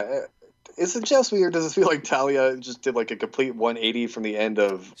 Oh god, is it just me or does it feel like Talia just did like a complete 180 from the end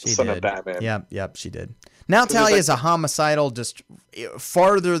of She Son did. of Batman? Yep, she did. Now 'Cause it's Talia like- is a homicidal, just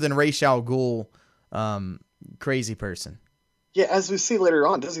farther than Ra's al Ghul, crazy person. Yeah, as we see later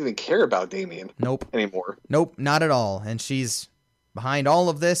on, doesn't even care about Damien Nope, anymore. nope, not at all. And she's behind all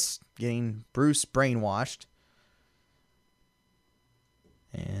of this, getting Bruce brainwashed.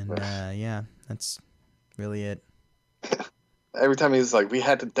 And yeah, that's really it. Every time he's like, "We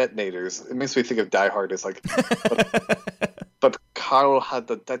had the detonators," it makes me think of Die Hard. It's like, but Carl had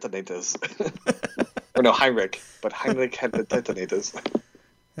the detonators. Or no, Heinrich. But Heinrich had the detonators.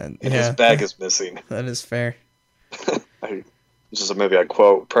 And, And his bag is missing. that is fair. It's just a movie I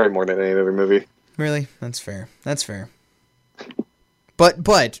quote probably more than any other movie. Really, that's fair. That's fair.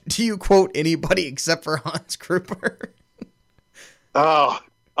 But do you quote anybody except for Hans Gruber? Oh,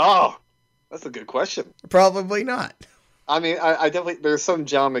 that's a good question. Probably not. I mean, I definitely there's some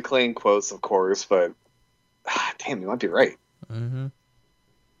John McClane quotes, of course, but damn, you might be right. Mm-hmm.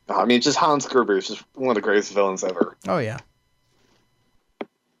 I mean, just Hans Gruber is just one of the greatest villains ever. Oh yeah.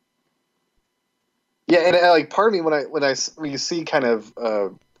 Yeah, and like part of me when you see kind of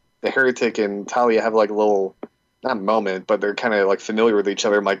the Heretic and Talia have like a little not moment, but they're kind of like familiar with each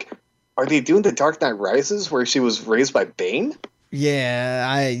other. I'm like, are they doing the Dark Knight Rises where she was raised by Bane?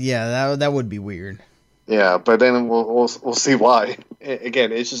 Yeah, that would be weird. Yeah, but then we'll see why.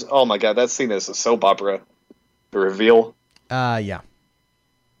 Again, it's just oh my god, that scene is a soap opera. The reveal. Yeah.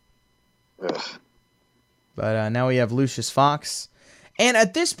 Ugh. But now we have Lucius Fox, and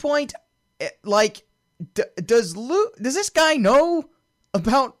at this point, like, does this guy know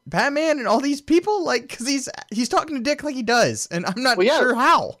about Batman and all these people? Like, because he's talking to Dick like he does, and I'm not Well, yeah. sure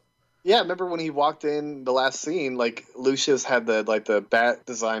how. Yeah, remember when he walked in the last scene? Like Lucius had the bat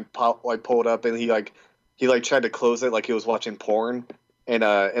design pulled up, and he tried to close it like he was watching porn. And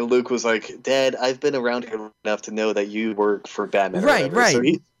Luke was like, "Dad, I've been around here enough to know that you work for Batman."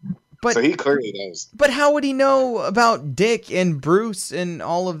 Right. So he clearly knows. But how would he know about Dick and Bruce and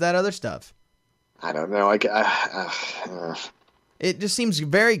all of that other stuff? I don't know. It just seems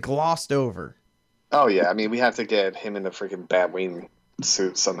very glossed over. Oh yeah, I mean we have to get him in the freaking Batwing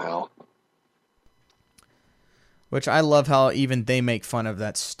suit somehow. Which I love how even they make fun of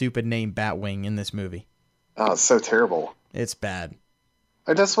that stupid name Batwing in this movie. Oh, it's so terrible. It's bad.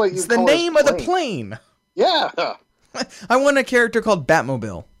 And that's what It's the name of the plane. Yeah. I want a character called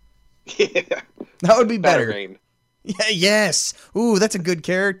Batmobile. Yeah. That would be better. Batarang. Yeah, yes. Ooh, that's a good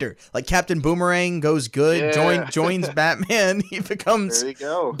character. Like Captain Boomerang goes good, Yeah. joins Batman, he becomes There you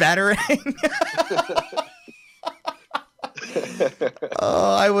go. Batarang.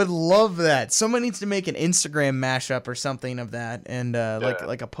 Oh, I would love that. Someone needs to make an Instagram mashup or something of that, and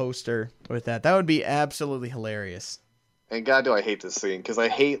like a poster with that. That would be absolutely hilarious. And God, do I hate this scene because I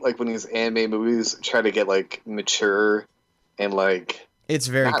hate like when these anime movies try to get like mature and like It's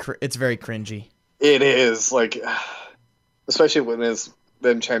very cringy. it is like, especially when it's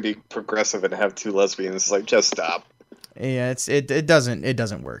them trying to be progressive and have two lesbians. It's like just stop. Yeah, it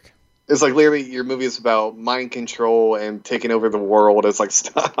doesn't work. It's like literally your movie is about mind control and taking over the world. It's like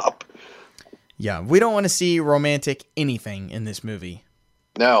stop. Yeah, we don't want to see romantic anything in this movie.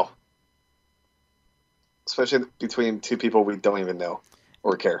 No. Especially between two people we don't even know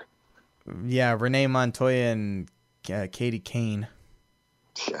or care. Yeah, Renee Montoya and Katie Kane.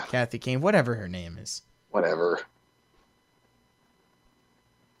 Yeah, Kathy Kane, whatever her name is. whatever.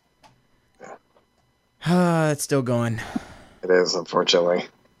 It's still going. It is, unfortunately.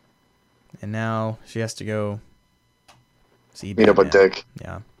 And now she has to go see Meet up with Batman. Dick.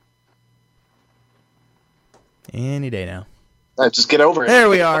 Yeah. Any day now. Just get over it. There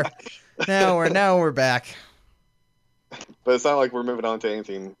we are. Now we're back. But it's not like we're moving on to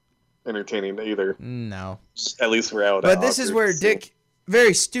anything entertaining either. No. At least we're out. But this is where Dick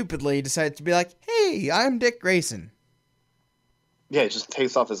very stupidly decides to be like, "Hey, I'm Dick Grayson." Yeah, he just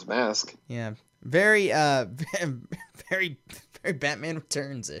takes off his mask. Yeah. Very very Batman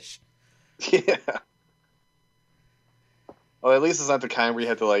Returns-ish. Yeah. Well, at least it's not the kind where you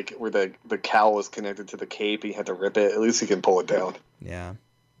had to like where the cowl was connected to the cape. You had to rip it. At least he can pull it down. Yeah.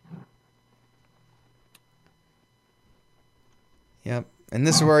 Yep. And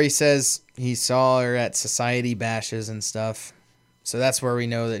this is where he says he saw her at society bashes and stuff. So that's where we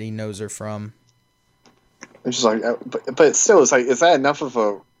know that he knows her from. It's just like, but still, it's like, is that enough of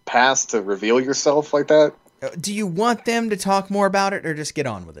a pass to reveal yourself like that? Do you want them to talk more about it or just get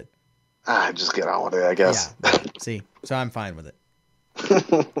on with it? Just get on with it, I guess. Yeah. See, so I'm fine with it.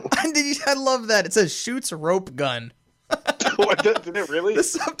 I love that. It says shoots rope gun. What, did it really? The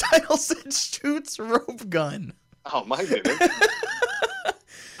subtitle said shoots rope gun. Oh, mine didn't.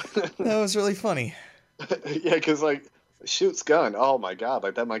 That was really funny. Yeah, because like shoots gun. Oh my god,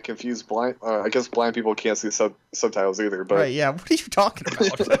 like that might confuse blind. I guess blind people can't see subtitles either. But right, yeah. What are you talking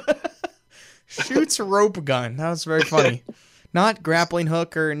about? Shoots rope gun. That was very funny. Not grappling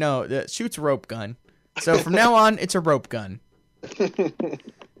hook or no. Shoots rope gun. So from now on, it's a rope gun.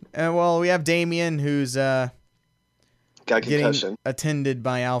 Well, we have Damien who's got getting attended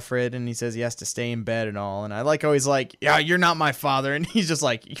by Alfred, and he says he has to stay in bed and all. And I like how he's like, "Yeah, you're not my father," and he's just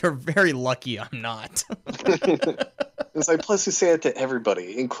like, "You're very lucky I'm not." It's like, plus you say it to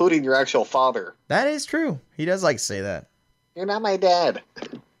everybody, including your actual father. That is true. He does like to say that. You're not my dad.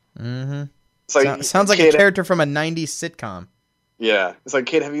 Mm-hmm. It's like, sounds like kid, a character from a 90s sitcom. Yeah. It's like,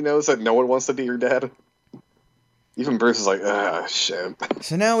 kid, have you noticed that no one wants to be your dad? Even Bruce is like, shit.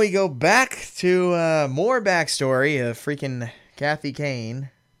 So now we go back to more backstory of freaking Kathy Kane.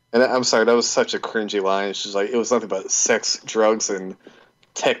 And I'm sorry, that was such a cringy line. She's like, it was nothing but sex, drugs, and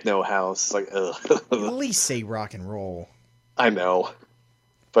techno house. Like, ugh. At least say rock and roll. I know.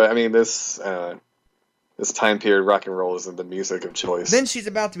 But, I mean, this time period, rock and roll isn't the music of choice. Then she's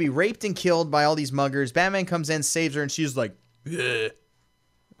about to be raped and killed by all these muggers. Batman comes in, saves her, and she's like, ugh.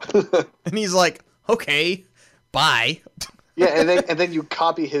 And he's like, okay, bye. Yeah, and then you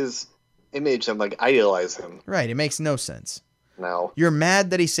copy his image and, like, idealize him. Right, it makes no sense. No. You're mad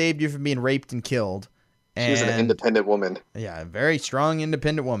that he saved you from being raped and killed. She's an independent woman. Yeah, a very strong,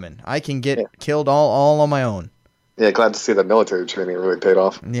 independent woman. I can get killed all on my own. Yeah, glad to see that military training really paid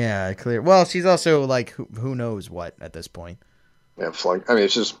off. Yeah, clear. Well, she's also like who knows what at this point. Yeah, I mean,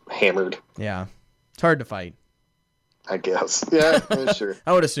 it's just hammered. Yeah, it's hard to fight. I guess. Yeah, sure.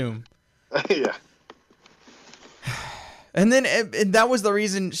 I would assume. Yeah. And then and that was the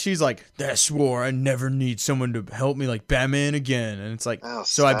reason she's like, I swore I never need someone to help me like Batman again. And it's like,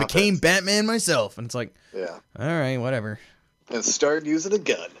 so I became Batman myself. And it's like, yeah. All right, whatever. And started using a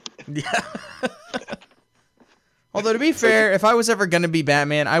gun. Yeah. Although, to be fair, if I was ever going to be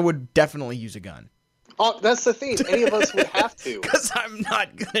Batman, I would definitely use a gun. Oh, that's the thing. Any of us would have to. Because I'm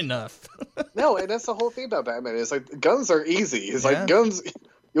not good enough. No, and that's the whole thing about Batman. It's like, guns are easy. It's like, guns,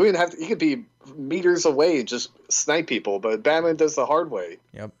 you even have to, you could be meters away and just snipe people, but Batman does the hard way.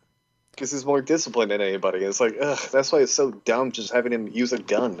 Yep. Because he's more disciplined than anybody. It's like, ugh, that's why it's so dumb just having him use a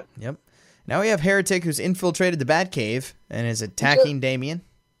gun. Yep. Now we have Heretic who's infiltrated the Batcave and is attacking Damien.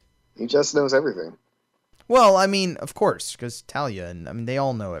 He just knows everything. Well, I mean, of course, because Talia, and I mean, they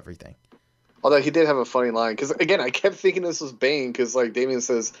all know everything. Although he did have a funny line, because again, I kept thinking this was Bane, because like Damien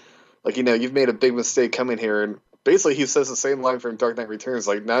says, like, you know, you've made a big mistake coming here, and basically he says the same line from Dark Knight Returns,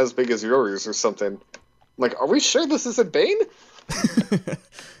 like, not as big as yours or something. I'm like, are we sure this isn't Bane?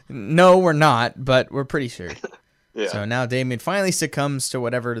 No, we're not, but we're pretty sure. Yeah. So now Damien finally succumbs to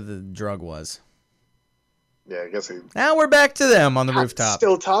whatever the drug was. Yeah, I guess he... Now we're back to them on the rooftop.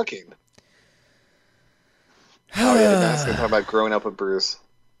 Still talking. Oh, yeah, that's going to talk about growing up with Bruce.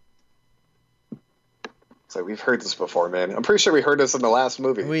 So we've heard this before, man. I'm pretty sure we heard this in the last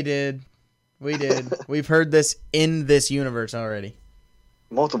movie. We did. We've heard this in this universe already.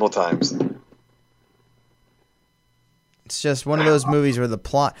 Multiple times. It's just one of those movies where the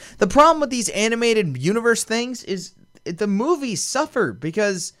plot... The problem with these animated universe things is the movies suffer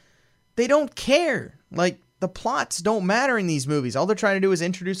because they don't care. Like, the plots don't matter in these movies. All they're trying to do is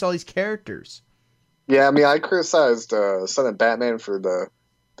introduce all these characters. Yeah, I mean, I criticized Son of Batman for the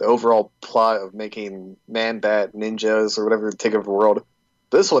overall plot of making Man-Bat ninjas or whatever take over the world.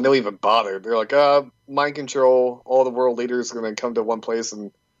 This one, they don't even bother. They're like, mind control, all the world leaders are going to come to one place.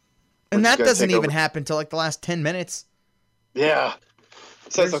 And that doesn't even happen until like the last 10 minutes. Yeah.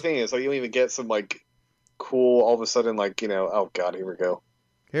 So that's the thing is, like, you don't even get some, like, cool, all of a sudden, like, you know, oh, God, here we go.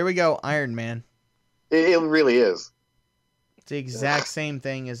 Here we go, Iron Man. It really is. It's the exact same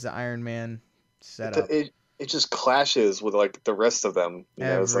thing as the Iron Man setup. It just clashes with, like, the rest of them. You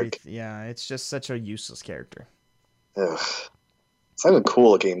know, it's like... Yeah, it's just such a useless character. Ugh. It's not even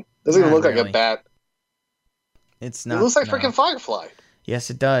cool looking. Doesn't even look like a bat. It's not. It looks like freaking Firefly. Yes,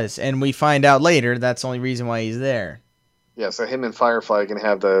 it does. And we find out later that's the only reason why he's there. Yeah, so him and Firefly can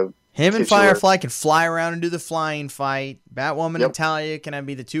have the... Him and Firefly can fly around and do the flying fight. Batwoman and Talia can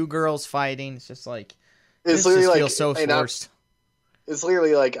be the two girls fighting. It's just like... It just feels so forced. It's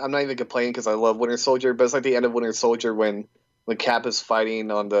literally like I'm not even complaining because I love Winter Soldier, but it's like the end of Winter Soldier when Cap is fighting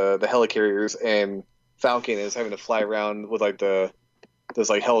on the helicarriers and Falcon is having to fly around with like those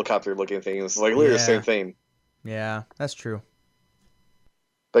like helicopter looking things. It's like literally the same thing. Yeah, that's true.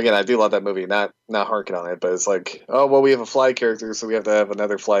 But again, I do love that movie. Not harking on it, but it's like, oh well, we have a fly character, so we have to have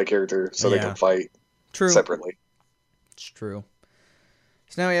another fly character so they can fight separately. It's true.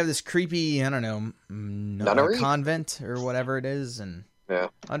 So now we have this creepy, I don't know, convent or whatever it is, and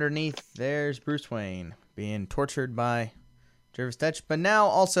underneath there's Bruce Wayne being tortured by Jervis Tetch, but now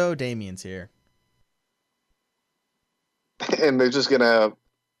also Damian's here. And they're just gonna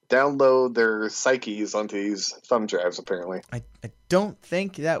download their psyches onto these thumb drives, apparently. I don't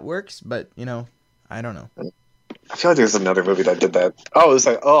think that works, but I don't know. I feel like there's another movie that did that. Oh, it's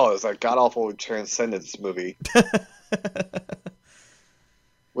that god awful Transcendence movie.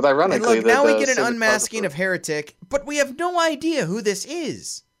 With ironically, look, now we get an unmasking of Heretic, but we have no idea who this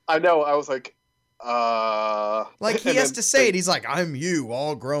is. I know. I was like, like he has to say it. He's like, "I'm you,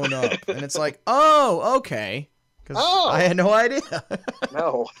 all grown up," and it's like, "Oh, okay." Because I had no idea.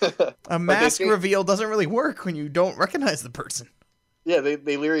 No. A mask reveal doesn't really work when you don't recognize the person. Yeah, they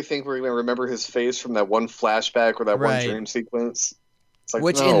literally think we're going to remember his face from that one flashback or that one dream sequence. It's like,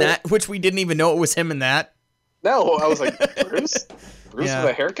 which we didn't even know it was him in that. No, I was like, Bruce? Bruce with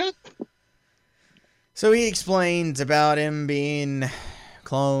a haircut? So he explains about him being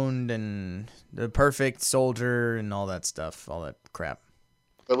cloned and the perfect soldier and all that stuff, all that crap.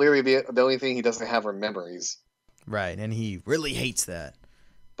 But literally, the only thing he doesn't have are memories. Right, and he really hates that.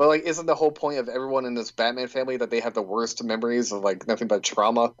 But, like, isn't the whole point of everyone in this Batman family that they have the worst memories of, like, nothing but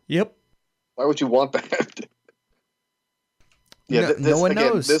trauma? Yep. Why would you want that? No one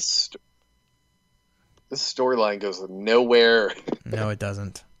knows. This storyline goes nowhere. No, it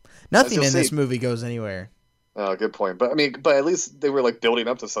doesn't. Nothing in this movie goes anywhere. Oh, good point. But, I mean, at least they were, like, building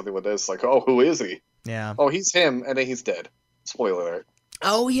up to something with this. Like, oh, who is he? Yeah. Oh, he's him, and then he's dead. Spoiler alert.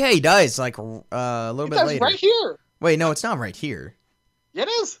 Oh, yeah, he dies, like, a little bit later. Right here. Wait, no, it's not right here. Yeah, it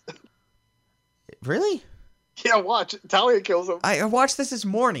is. Really? Yeah, watch. Talia kills him. I watched this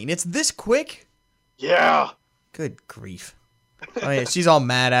morning. It's this quick? Yeah. Good grief. Oh, yeah, she's all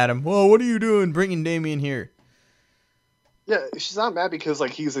mad at him. Whoa, what are you doing bringing Damian here? Yeah, she's not mad because,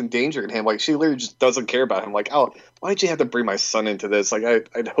 like, he's endangering him. Like, she literally just doesn't care about him. Like, oh, why did you have to bring my son into this? Like,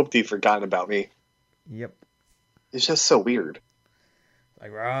 I'd hoped he'd forgotten about me. Yep. It's just so weird.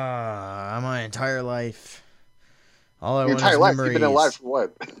 Like, my entire life. All I Your want entire is life, memories. you've been alive for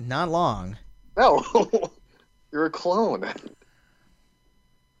what? Not long. No. You're a clone.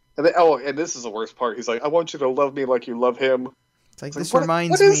 And this is the worst part. He's like, I want you to love me like you love him. It's like, this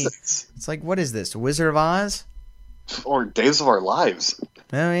reminds me. This? It's like, what is this? Wizard of Oz? Or Days of Our Lives.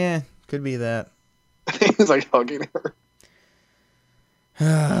 Oh, yeah. Could be that. He's like hugging her.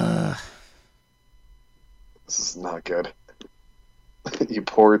 This is not good. You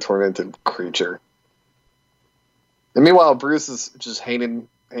poor tormented creature. And meanwhile, Bruce is just hanging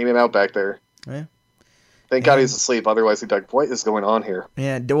out back there. Yeah. Thank God he's asleep. Otherwise, he'd be like, what is going on here?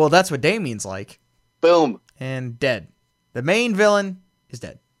 Yeah, well, that's what Damian's like. Boom. And dead. The main villain is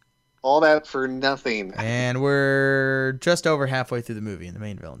dead. All that for nothing. And we're just over halfway through the movie, and the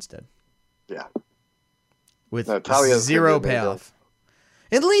main villain's dead. Yeah. With zero payoff.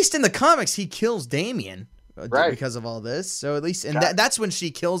 At least in the comics, he kills Damian. Right. Because of all this. So at least, and that's when she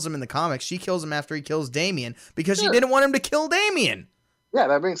kills him in the comics. She kills him after he kills Damian because she didn't want him to kill Damian. Yeah,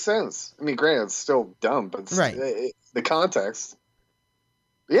 that makes sense. I mean, granted, it's still dumb, but the context.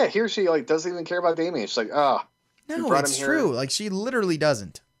 But yeah, here she like doesn't even care about Damian. She's like, no, it's true. Like she literally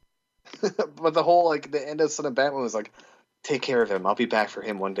doesn't. But the whole like the end of Son of Batman was like, take care of him. I'll be back for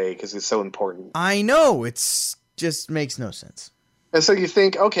him one day because he's so important. I know. It's just makes no sense. And so you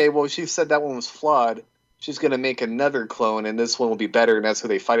think, okay, well, she said that one was flawed. She's going to make another clone, and this one will be better, and that's who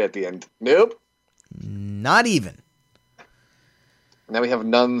they fight at the end. Nope. Not even. Now we have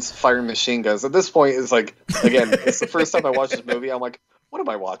nuns firing machine guns. At this point, it's like, again, it's the first time I watched this movie. I'm like, what am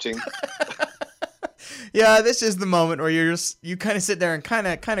I watching? Yeah, this is the moment where you kind of sit there and kind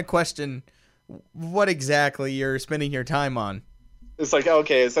of question what exactly you're spending your time on. It's like,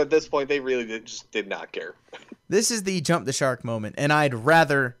 okay, so at this point, they really just did not care. This is the jump the shark moment, and I'd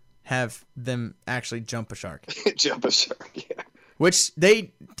rather have them actually jump a shark. Jump a shark, yeah. Which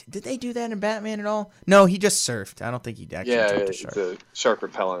did they do that in Batman at all? No, he just surfed. I don't think he actually jumped a shark. Yeah, it's a shark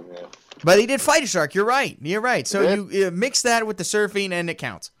repellent, yeah. But he did fight a shark. You're right. So you mix that with the surfing, and it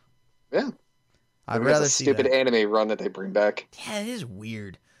counts. Yeah. I'd rather see stupid anime run that they bring back. Yeah, it is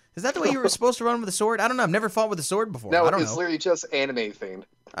weird. Is that the way you were supposed to run with a sword? I don't know. I've never fought with a sword before. No, I don't know. It's literally just anime themed.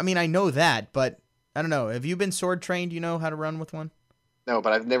 I mean, I know that, but I don't know. Have you been sword trained? You know how to run with one? No,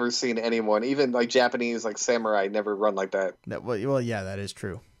 but I've never seen anyone, even like Japanese like samurai, never run like that. Well, yeah, that is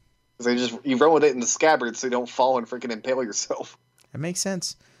true. 'Cause you run with it in the scabbard so you don't fall and freaking impale yourself. That makes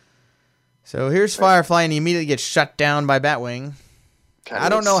sense. So here's Firefly, and he immediately gets shut down by Batwing. God, I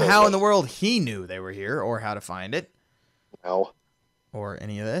don't know so how in much- the world he knew they were here, or how to find it, No. or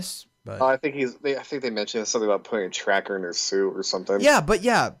any of this. But I think they mentioned something about putting a tracker in their suit or something.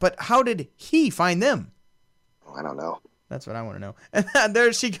 but how did he find them? Oh, I don't know. That's what I want to know. And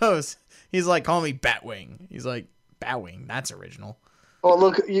there she goes. He's like, call me Batwing. He's like, Batwing. That's original. Oh,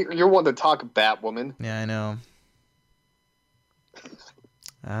 look, you're one to talk, Batwoman. Yeah, I know.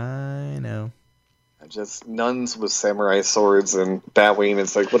 I know. Just nuns with samurai swords and Batwing.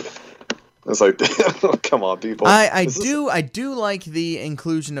 It's like what? It's like, come on, people. I do like the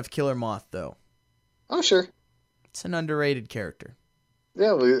inclusion of Killer Moth though. Oh sure. It's an underrated character.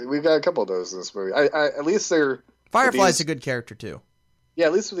 Yeah, we got a couple of those in this movie. I at least they're Firefly's a good character too. Yeah,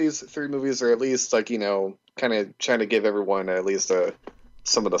 at least with these three movies are at least like kind of trying to give everyone at least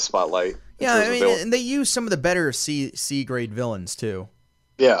some of the spotlight. Yeah, I mean, and they use some of the better C grade villains too.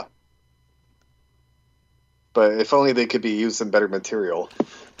 Yeah. But if only they could be used in better material.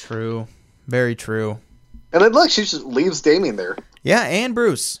 True. Very true. And then look, she just leaves Damien there. Yeah, and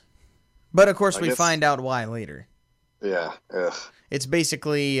Bruce. But of course, I we guess- find out why later. Yeah. Ugh. It's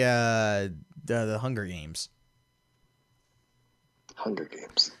basically the Hunger Games. Hunger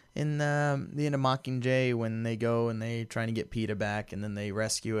Games. In the end of Mockingjay, when they go and they trying to get PETA back, and then they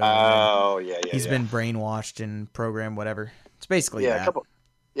rescue him. Oh yeah. He's been brainwashed and programmed, whatever. It's basically a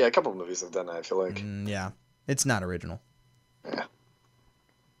that. couple of movies have done that. I feel like. Yeah, it's not original. Yeah.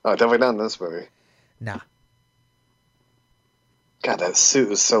 Oh, definitely not in this movie. Nah. God, that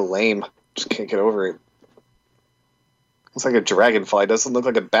suit is so lame. Just can't get over it. Looks like a dragonfly. Doesn't look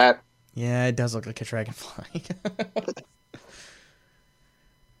like a bat. Yeah, it does look like a dragonfly.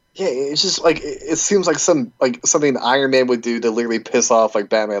 Yeah, it's just like it seems like something Iron Man would do to literally piss off like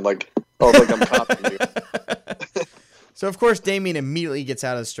Batman. Like, oh, look, I'm copying you. So of course, Damien immediately gets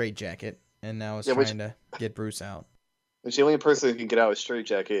out of the straitjacket, and now is Yeah, trying to get Bruce out. Which the only person who can get out of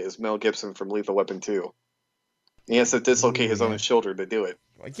straitjacket is Mel Gibson from Lethal Weapon 2. He has to dislocate his own shoulder to do it.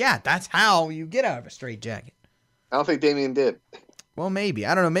 Like, yeah, that's how you get out of a straitjacket. I don't think Damien did. Well, maybe.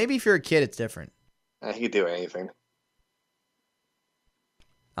 I don't know. Maybe if you're a kid, it's different. He could do anything.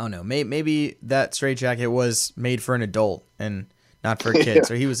 I don't know. Maybe that straitjacket was made for an adult and not for a kid, Yeah.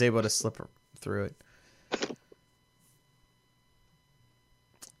 so he was able to slip through it.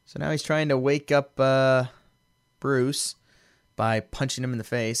 So now he's trying to wake up Bruce by punching him in the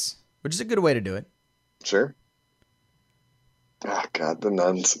face, which is a good way to do it. Sure. Oh, God, the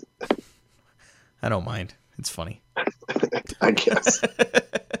nuns. I don't mind. It's funny. I guess.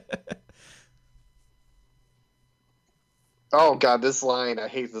 Oh, God, this line. I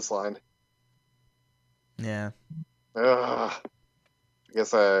hate this line. Yeah. Ugh. I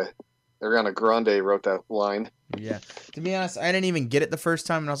guess Ariana Grande wrote that line. Yeah. To be honest, I didn't even get it the first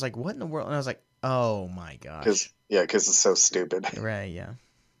time, and I was like, what in the world? And I was like, oh, my gosh. Because it's so stupid. Right, yeah.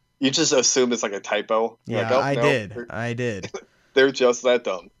 You just assume it's like a typo. You're Yeah, like, oh, I no, did. I did. They're just that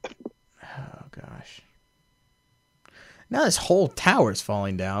dumb. Oh, gosh. Now this whole tower's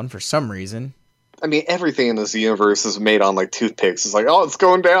falling down for some reason. I mean, everything in this universe is made on like toothpicks. It's like, oh, it's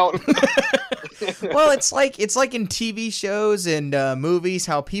going down. Well, it's like in TV shows and movies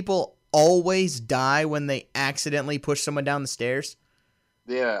how people always die when they accidentally push someone down the stairs.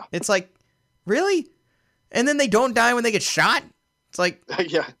 Yeah. It's like, really? And then they don't die when they get shot? It's like,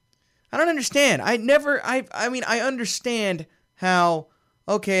 Yeah. I don't understand. I mean, I understand how,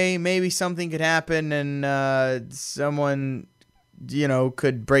 okay, maybe something could happen and someone,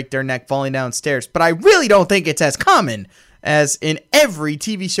 could break their neck falling downstairs. But I really don't think it's as common as in every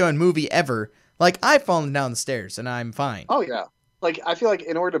TV show and movie ever. Like, I've fallen down the stairs and I'm fine. Oh, yeah. Like, I feel like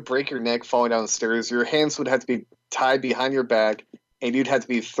in order to break your neck falling down the stairs, your hands would have to be tied behind your back and you'd have to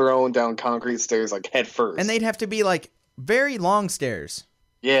be thrown down concrete stairs like head first. And they'd have to be like very long stairs.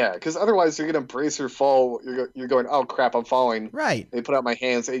 Yeah, because otherwise you're going to brace your fall. You're going, oh, crap, I'm falling. Right. They put out my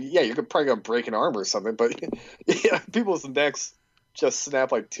hands. And yeah, you're probably going to break an arm or something. But yeah, people's necks just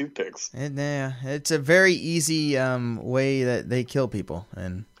snap like toothpicks. And it's a very easy way that they kill people.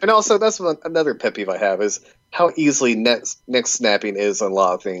 And also, that's another pet peeve I have is how easily neck snapping is on a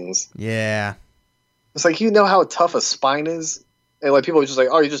lot of things. yeah. It's like, how tough a spine is? And like people are just like,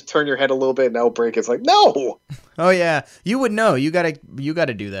 oh, you just turn your head a little bit and that'll break. It's like, no! Oh yeah. You would know. You gotta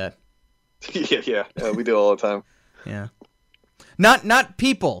do that. yeah, we do it all the time. Yeah. Not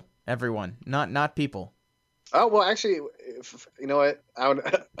people, everyone. Not people. Oh, well, actually, you know what? I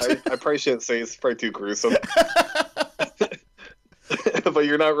probably shouldn't say it's probably too gruesome. but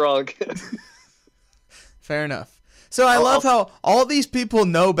you're not wrong. Fair enough. So I love how all these people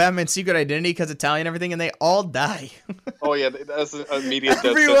know Batman's secret identity because of Talia and everything, and they all die. Oh yeah, that's an immediate death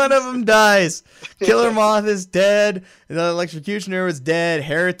Every sentence. one of them dies. Killer Moth is dead. The Electrocutioner is dead.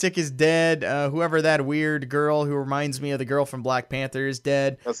 Heretic is dead. Whoever that weird girl who reminds me of the girl from Black Panther is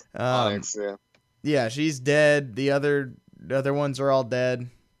dead. That's Onyx, yeah. Yeah, she's dead. The other ones are all dead.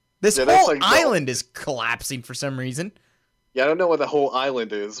 This Yeah, that's whole like island is collapsing for some reason. Yeah, I don't know what the whole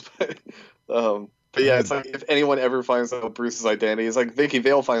island is, but yeah, it's like if anyone ever finds out Bruce's identity, it's like Vicky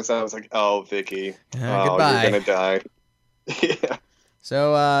Vale finds out. It's like, oh, Vicky, goodbye. You're gonna die. Yeah.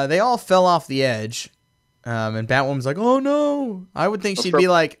 So they all fell off the edge, and Batwoman's like, "Oh no!" I would think she'd be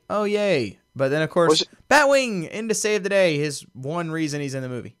like, "Oh yay!" But then of course, Batwing in to save the day. His one reason he's in the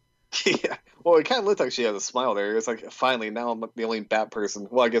movie. Yeah. Well, it kind of looked like she had a smile there. It's like, finally, now I'm the only Bat person.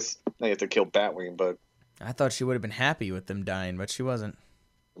 Well, I guess now you have to kill Batwing, but I thought she would have been happy with them dying, but she wasn't.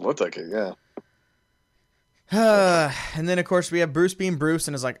 it looked like it. Yeah. And then of course we have Bruce being Bruce,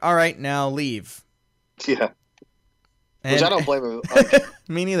 and is like, "All right, now leave." Yeah. And, Which I don't blame him. Like,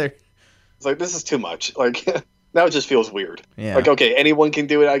 me neither. it's like, this is too much. Like, now it just feels weird. Yeah. Like, okay, anyone can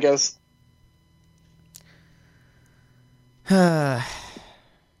do it, I guess. So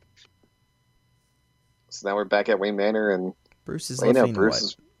now we're back at Wayne Manor, and Bruce is right now lifting Bruce what?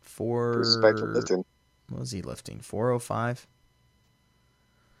 is Four. back to lifting. What was he lifting? 405.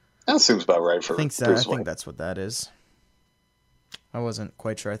 That seems about right for I think Bruce Wayne. that's what that is. I wasn't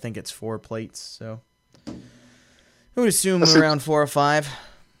quite sure. I think it's 4 plates, so I would assume around 4 or 5.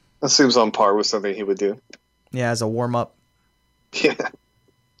 That seems on par with something he would do. Yeah, as a warm up. Yeah.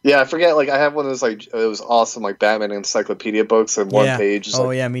 Yeah, I forget. Like, I have one of those like those awesome like Batman encyclopedia books, and one page is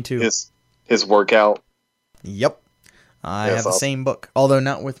yeah, me too. His workout. Yep, I have the same book, although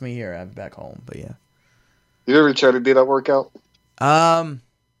not with me here. I have it back home, but yeah. You ever try to do that workout? I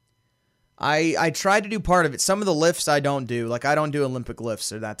tried to do part of it. Some of the lifts I don't do. Like, I don't do Olympic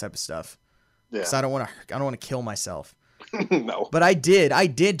lifts or that type of stuff. Yeah. Because I don't want to kill myself. No. But I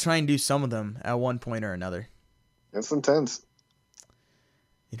did try and do some of them at one point or another. It's intense.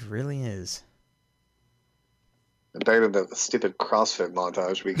 It really is. Better than the stupid CrossFit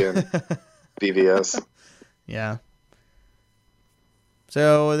montage we get in BVS. Yeah.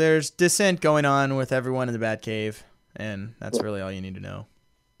 So there's dissent going on with everyone in the Batcave, and that's really all you need to know.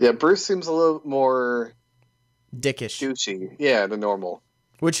 Yeah, Bruce seems a little more dickish, douchey. Yeah, than normal.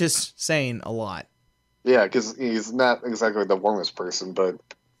 Which is saying a lot. Yeah, because he's not exactly the warmest person, but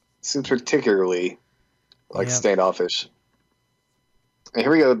seems particularly standoffish. And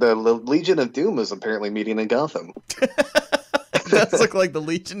here we go. The Legion of Doom is apparently meeting in Gotham. It does look like the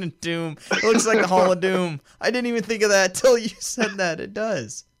Legion of Doom. It looks like the Hall of Doom. I didn't even think of that until you said that. It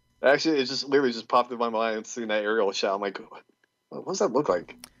does. Actually, it just literally just popped in my mind seeing that aerial shot. I'm like, what does that look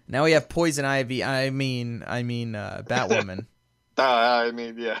like? Now we have Poison Ivy. I mean, Batwoman.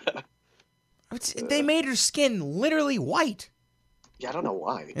 Yeah. They made her skin literally white. Yeah, I don't know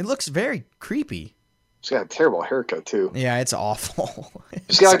why. It looks very creepy. She's got a terrible haircut, too. Yeah, it's awful.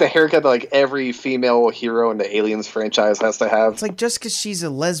 She's got like the haircut that like every female hero in the Aliens franchise has to have. It's like, just because she's a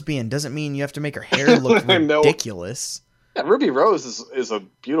lesbian doesn't mean you have to make her hair look ridiculous. Yeah, Ruby Rose is a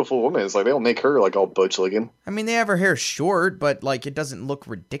beautiful woman. It's like they don't make her like all butch looking. I mean, they have her hair short, but like it doesn't look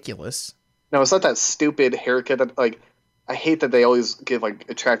ridiculous. No, it's not that stupid haircut that like I hate that they always give like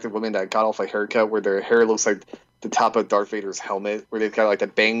attractive women that got off a haircut where their hair looks like the top of Darth Vader's helmet, where they've got like the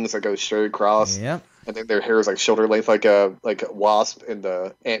bangs that go straight across. Yep. And then their hair is like shoulder length, like a Wasp in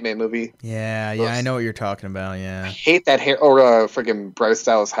the Ant-Man movie. Yeah, I know what you're talking about. Yeah. I hate that hair. Or freaking Bryce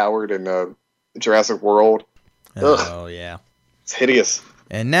Dallas Howard in Jurassic World. Oh yeah. It's hideous.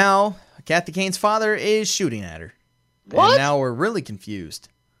 And now Kathy Kane's father is shooting at her. What? And now we're really confused.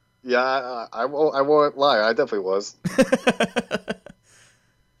 Yeah, I won't lie. I definitely was.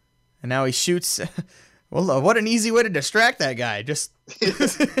 And now he shoots. Well, what an easy way to distract that guy. Just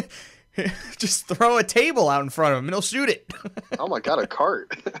throw a table out in front of him and he'll shoot it. Oh my god, a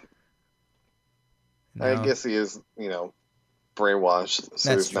cart. No. I guess he is, brainwashed,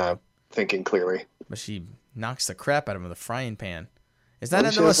 so he's not thinking clearly. But she knocks the crap out of him with a frying pan. Is that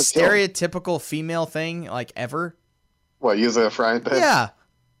the most stereotypical female thing, like, ever? What, using a frying pan? Yeah.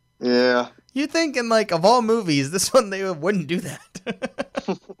 Yeah. You think in, like, of all movies, this one they wouldn't do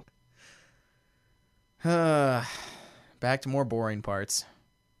that. Back to more boring parts.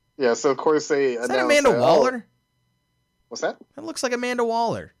 Yeah, so of course they announced... Is that Amanda Waller? What's that? That looks like Amanda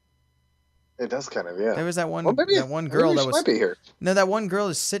Waller. It does kind of, yeah. There was that one girl that was... might be here. No, that one girl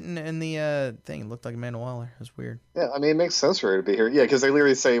is sitting in the thing. It looked like Amanda Waller. It was weird. Yeah, I mean, it makes sense for her to be here. Yeah, because they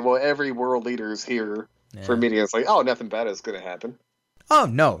literally say, well, every world leader is here for a meeting. It's like, oh, nothing bad is going to happen. Oh,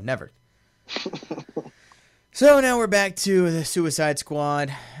 no, never. So now we're back to the Suicide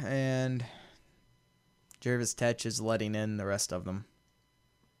Squad, and Jervis Tetch is letting in the rest of them.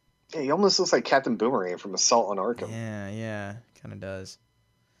 Yeah, he almost looks like Captain Boomerang from Assault on Arkham. Yeah, kind of does.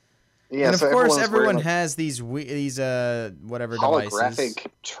 Yeah, and of so course, everyone like has these whatever holographic devices,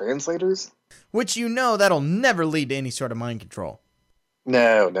 translators. which that'll never lead to any sort of mind control.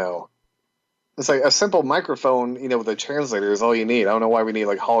 No. It's like a simple microphone, with a translator is all you need. I don't know why we need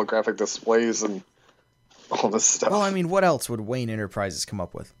like holographic displays and all this stuff. Well, I mean, what else would Wayne Enterprises come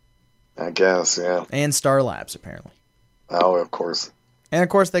up with? I guess, yeah. And Star Labs, apparently. Oh, of course. And of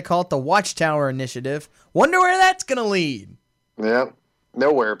course, they call it the Watchtower Initiative. Wonder where that's gonna lead. Yeah,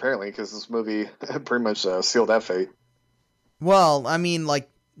 nowhere apparently, because this movie pretty much sealed that fate. Well, I mean,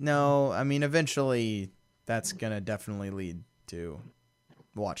 no. I mean, eventually, that's gonna definitely lead to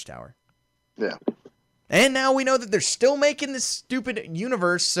Watchtower. Yeah. And now we know that they're still making this stupid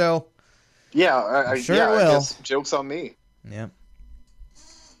universe, so yeah, I'm sure yeah, it will. I guess joke's on me. Yeah.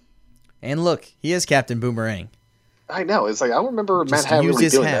 And look, he is Captain Boomerang. I know. It's like I don't remember Just Matt Hatt use really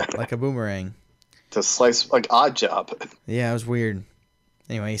his doing hat that like a boomerang. to slice like Odd Job. Yeah, it was weird.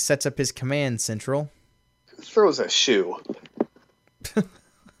 Anyway, he sets up his command central. Throws a shoe.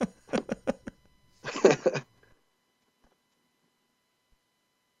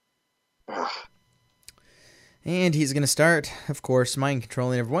 And he's going to start, of course, mind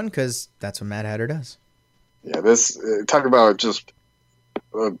controlling everyone because that's what Mad Hatter does. Yeah, this talk about just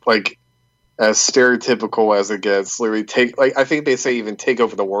like as stereotypical as it gets. Literally I think they say even take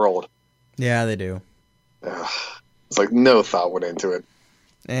over the world. Yeah, they do. It's like no thought went into it.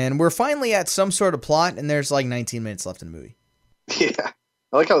 And we're finally at some sort of plot, and there's like 19 minutes left in the movie. Yeah,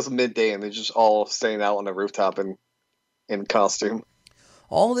 I like how it's midday and they're just all standing out on the rooftop in costume.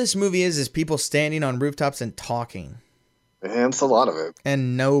 All this movie is people standing on rooftops and talking. And it's a lot of it.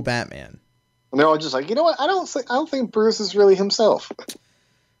 And no Batman. And they're all just like, you know what? I don't think Bruce is really himself.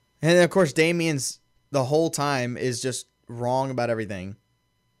 And then, of course, Damian's the whole time is just wrong about everything.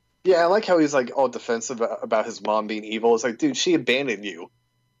 Yeah, I like how he's like all defensive about his mom being evil. It's like, dude, she abandoned you.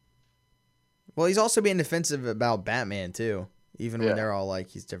 Well, he's also being defensive about Batman too, even when they're all like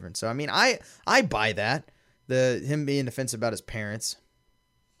he's different. So I mean, I buy that. Him being defensive about his parents.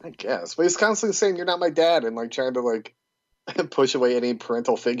 I guess, but he's constantly saying you're not my dad and like trying to like push away any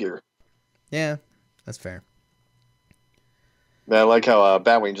parental figure. Yeah, that's fair. And I like how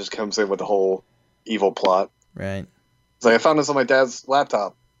Batwing just comes in with the whole evil plot. Right. It's like I found this on my dad's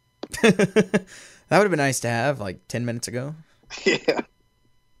laptop. That would have been nice to have like 10 minutes ago. Yeah.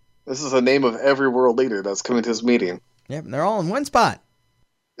 This is the name of every world leader that's coming to this meeting. Yep, and they're all in one spot.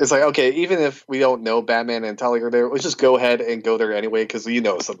 It's like, okay, even if we don't know Batman and Talia are there, let's just go ahead and go there anyway, because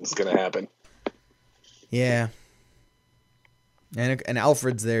something's going to happen. Yeah. And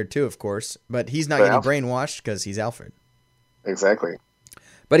Alfred's there too, of course. But he's not getting brainwashed because he's Alfred. Exactly.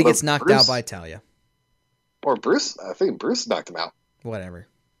 But he gets knocked out by Talia. Or Bruce. I think Bruce knocked him out. Whatever.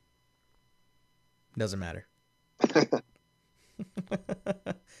 Doesn't matter.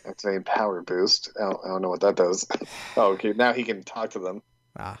 That's a power boost. I don't know what that does. Oh, okay. Now he can talk to them.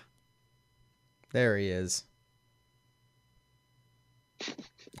 Ah. There he is. A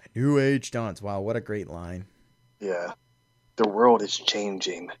new age dawns. Wow, what a great line. Yeah. The world is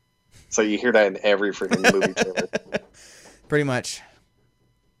changing. So you hear that in every freaking movie trailer. Pretty much.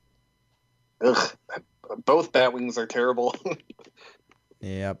 Ugh. Both Batwings are terrible.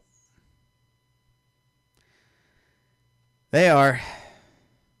 Yep. They are.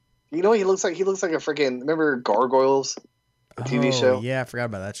 You know what he looks like? He looks like a freaking... Remember Gargoyles? The TV show? Yeah, I forgot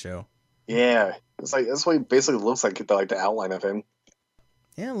about that show. Yeah. It's like that's what he basically looks like the outline of him.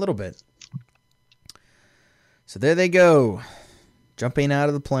 Yeah, a little bit. So there they go. Jumping out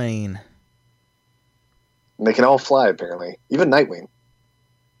of the plane. And they can all fly, apparently. Even Nightwing.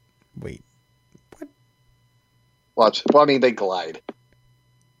 Wait. What? Watch. Well, I mean, they glide.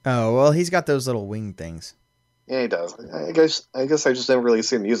 Oh, well, he's got those little wing things. Yeah, he does. I guess I just never really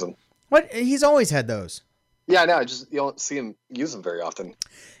see him use them. What? He's always had those. Yeah, I know. You don't see him use them very often.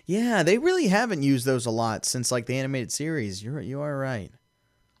 Yeah, they really haven't used those a lot since like the animated series. You are right.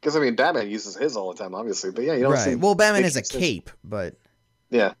 Because I mean, Batman uses his all the time, obviously. But yeah, you don't see. Well, Batman has a cape, but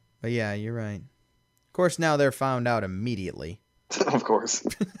yeah. But yeah, you're right. Of course, now they're found out immediately. Of course.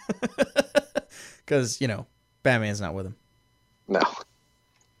 Because Batman's not with him. No.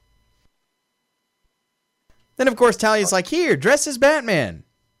 Then of course Talia's like, "Here, dress as Batman,"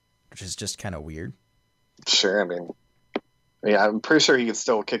 which is just kind of weird. Sure, I mean, I'm pretty sure he could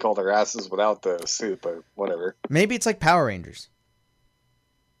still kick all their asses without the suit, but whatever. Maybe it's like Power Rangers.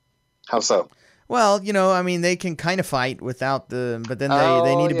 How so? Well, I mean, they can kind of fight without but then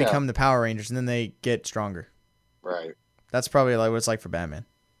they need to become the Power Rangers, and then they get stronger. Right. That's probably like what it's like for Batman.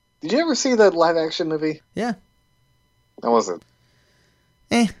 Did you ever see that live action movie? Yeah. How was it?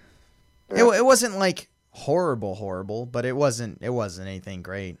 Yeah. It wasn't like horrible, but it wasn't anything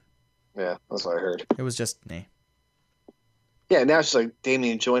great. Yeah, that's what I heard. It was just Yeah, now she's like,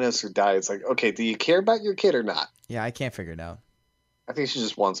 Damian, join us or die. It's like, okay, do you care about your kid or not? Yeah, I can't figure it out. I think she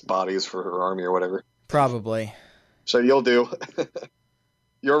just wants bodies for her army or whatever. Probably. So you'll do.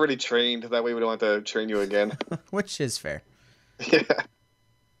 You're already trained. That way we don't have to train you again. Which is fair. Yeah.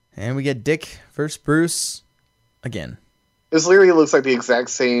 And we get Dick versus Bruce again. This literally looks like the exact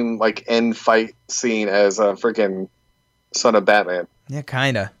same like end fight scene as a freaking Son of Batman. Yeah,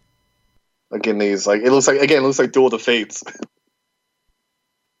 kinda. Like in these, like it looks like Duel of the Fates.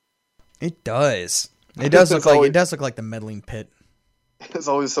 It does. It does look like the meddling pit. There's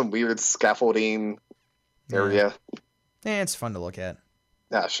always some weird scaffolding area. Yeah, it's fun to look at.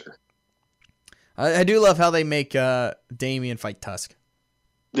 Yeah, sure. I do love how they make Damian fight Tusk.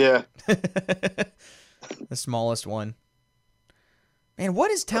 Yeah. The smallest one. Man, what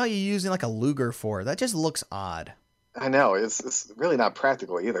is Talia using like a Luger for? That just looks odd. I know. It's really not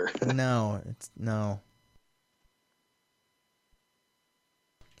practical either. No.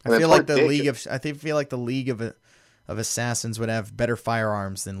 And I feel like the League of Assassins would have better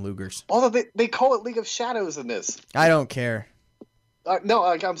firearms than Lugers. Although they call it League of Shadows in this. I don't care. No,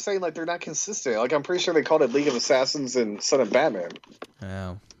 like I'm saying, like they're not consistent. Like I'm pretty sure they called it League of Assassins and Son of Batman.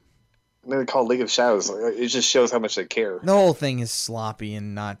 Oh. And then they call it League of Shadows. It just shows how much they care. The whole thing is sloppy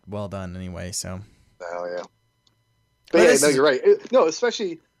and not well done anyway. So. Oh yeah. But yeah, no, you're right. No,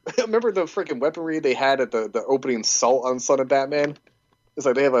 especially remember the freaking weaponry they had at the opening assault on Son of Batman. It's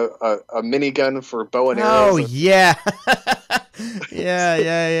like they have a minigun for bow and arrows. Oh yeah.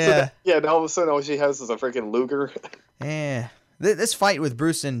 Yeah. Yeah, and all of a sudden all she has is a freaking Luger. Yeah. This fight with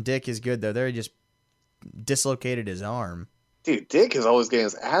Bruce and Dick is good, though. They just dislocated his arm. Dude, Dick is always getting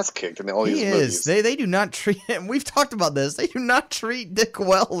his ass kicked in all these movies. They do not treat him. We've talked about this. They do not treat Dick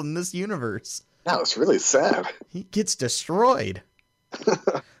well in this universe. No, it's really sad. He gets destroyed.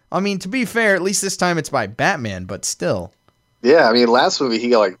 I mean, to be fair, at least this time it's by Batman, but still. Yeah, I mean, last movie he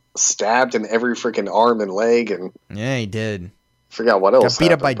got like stabbed in every freaking arm and leg, and yeah, he did. Forgot what else. Got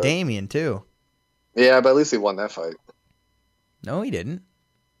beat up by Damian too. Yeah, but at least he won that fight. No, he didn't.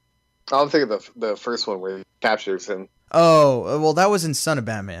 I'm thinking the first one where he captures him. Oh, well, that was in Son of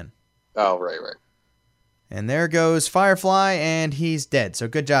Batman. Oh, right. And there goes Firefly, and he's dead. So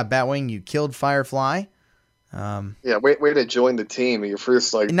good job, Batwing. You killed Firefly. Yeah, way to join the team. Your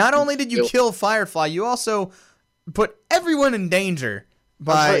first Not only did you kill Firefly, you also put everyone in danger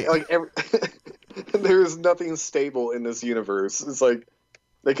by there's nothing stable in this universe. It's like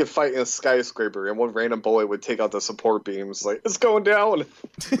they could fight in a skyscraper, and one random boy would take out the support beams. Like, it's going down.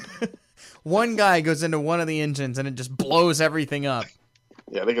 One guy goes into one of the engines, and it just blows everything up.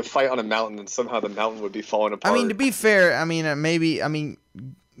 Yeah, they could fight on a mountain, and somehow the mountain would be falling apart. I mean, to be fair,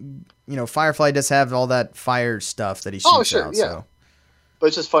 Firefly does have all that fire stuff that he shoots out. Yeah. So. But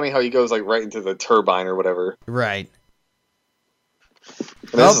it's just funny how he goes like right into the turbine or whatever. Right.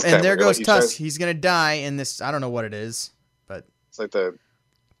 And there goes Tusk. He's gonna die in this. I don't know what it is, but it's like the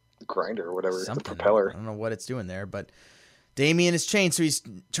grinder or whatever. Something. The propeller. I don't know what it's doing there, but Damian is chained, so he's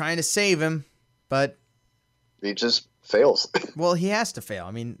trying to save him, but he just fails. Well, he has to fail.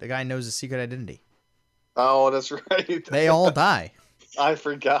 I mean, the guy knows his secret identity. Oh, that's right. They all die. I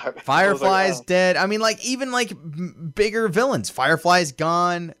forgot. Firefly's dead. I mean, even bigger villains. Firefly's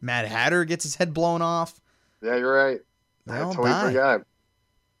gone. Mad Hatter gets his head blown off. Yeah, you're right. They I all totally die. forgot.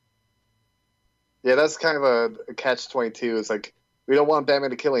 Yeah, that's kind of a catch-22. It's like, we don't want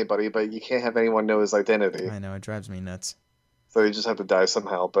Batman to kill anybody, but you can't have anyone know his identity. I know, it drives me nuts. So you just have to die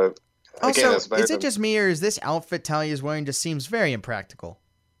somehow. But also, again, is it just me, or is this outfit Talia's wearing just seems very impractical?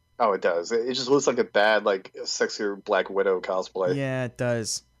 Oh, it does. It just looks like a bad, sexier Black Widow cosplay. Yeah, it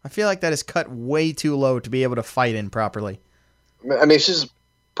does. I feel like that is cut way too low to be able to fight in properly. I mean, she's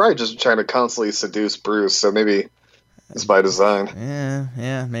probably just trying to constantly seduce Bruce, so maybe it's by design.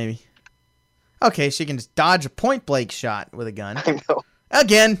 Yeah, maybe. Okay, she can just dodge a point-blank shot with a gun. I know.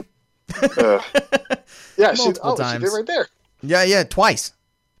 Again. Yeah, Multiple times. She did right there. Yeah, twice.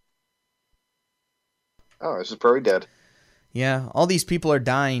 Oh, she's probably dead. Yeah, all these people are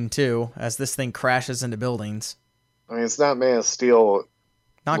dying, too, as this thing crashes into buildings. I mean, it's not Man of Steel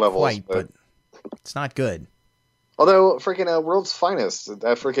Not levels, quite, but it's not good. Although, freaking World's Finest,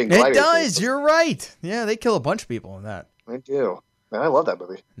 that freaking Gladiator. It does, you're right. Yeah, they kill a bunch of people in that. They do. Man, I love that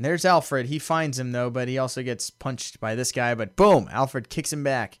movie. And there's Alfred. He finds him, though, but he also gets punched by this guy. But boom, Alfred kicks him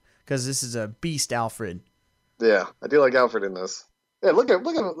back. because this is a beast Alfred. Yeah, I do like Alfred in this. Yeah, look at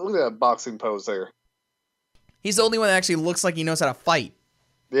that boxing pose there. He's the only one that actually looks like he knows how to fight.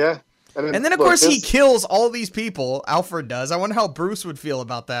 Yeah. And then of course, he kills all these people. Alfred does. I wonder how Bruce would feel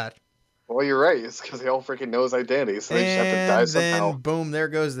about that. Well, you're right. It's because he all freaking knows identity, so they just have to die somehow. And then, boom, there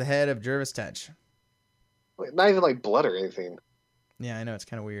goes the head of Jervis Tetch. Not even like blood or anything. Yeah, I know. It's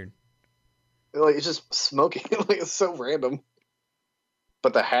kind of weird. Like, it's just smoking. Like, it's so random.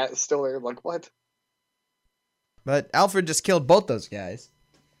 But the hat is still there. Like, what? But Alfred just killed both those guys.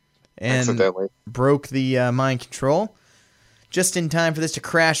 And accidentally broke the mind control. Just in time for this to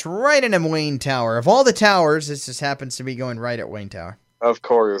crash right into Wayne Tower. Of all the towers, this just happens to be going right at Wayne Tower. Of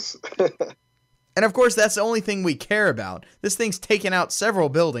course. And of course, that's the only thing we care about. This thing's taken out several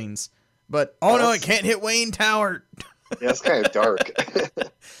buildings. But, oh no, it can't hit Wayne Tower. Yeah, it's kind of dark.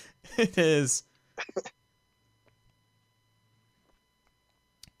 It is.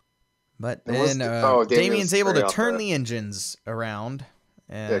 But then Damien's able to turn the engines around.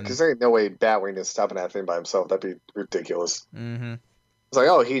 And... yeah, because there ain't no way Batwing is stopping that thing by himself. That'd be ridiculous. Mm-hmm. It's like,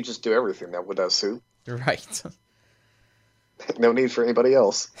 oh, he'd just do everything with that suit. Right. No need for anybody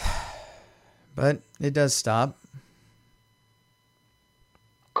else. But it does stop.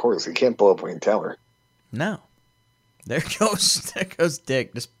 Of course, he can't blow up Wayne Tower. No. There goes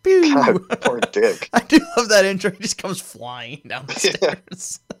Dick. Just pew. God, poor Dick. I do love that intro. He just comes flying down the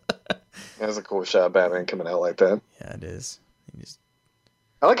stairs. That's a cool shot of Batman coming out like that. Yeah, it is.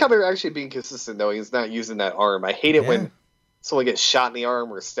 I like how they're actually being consistent, though. He's not using that arm. I hate it when someone gets shot in the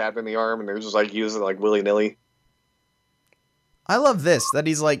arm or stabbed in the arm, and they're just like using it like willy-nilly. I love this, that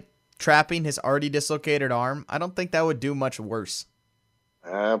he's like trapping his already dislocated arm. I don't think that would do much worse.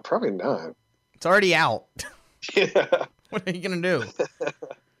 Probably not. It's already out. Yeah. What are you going to do?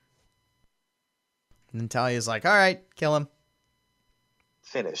 And then Talia's like, all right, kill him.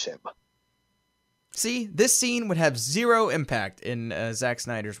 Finish him. See, this scene would have zero impact in Zack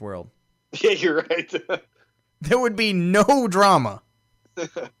Snyder's world. Yeah, you're right. There would be no drama.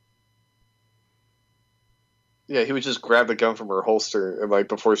 Yeah, he would just grab the gun from her holster and like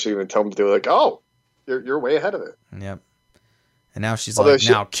before she even tell him to do it, like, oh, you're way ahead of it. Yep. And now she's Although like,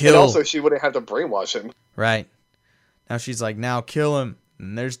 now kill. And also, she wouldn't have to brainwash him. Right. Now she's like, now kill him.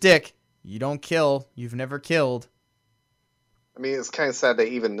 And there's Dick. You don't kill. You've never killed. I mean, it's kind of sad that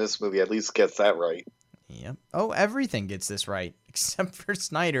even this movie at least gets that right. Yep. Oh, everything gets this right except for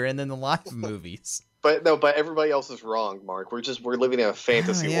Snyder and then the live movies. But everybody else is wrong, Mark. We're living in a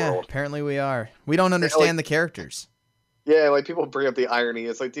fantasy world. Apparently we are. We don't understand the characters. Yeah, like people bring up the irony.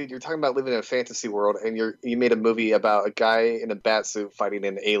 It's like, dude, you're talking about living in a fantasy world, and you made a movie about a guy in a bat suit fighting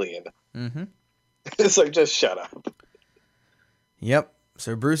an alien. Mm-hmm. It's like, just shut up. Yep.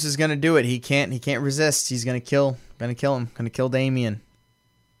 So Bruce is gonna do it. He can't resist. He's gonna kill him. Gonna kill Damien.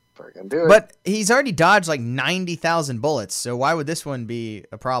 Gonna do it. But he's already dodged like 90,000 bullets. So why would this one be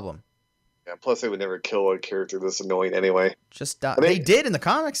a problem? Yeah. Plus, they would never kill a character this annoying anyway. Just they did in the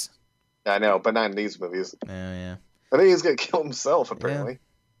comics. I know, but not in these movies. Oh yeah. I think he's gonna kill himself apparently.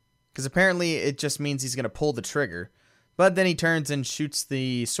 Because apparently it just means he's gonna pull the trigger. But then he turns and shoots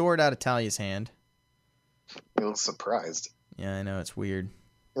the sword out of Talia's hand. He looks surprised. Yeah, I know, it's weird.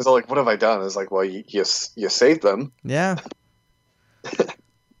 He's all like, what have I done? It's like, well, you saved them. Yeah.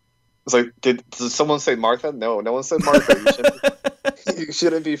 It's like, did someone say Martha? No one said Martha. You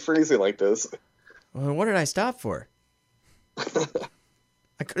shouldn't be freezing like this. Well, what did I stop for?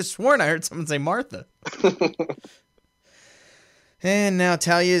 I could have sworn I heard someone say Martha. And now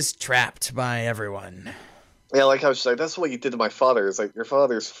Talia's trapped by everyone. Yeah, like how she's like, that's what you did to my father. It's like, your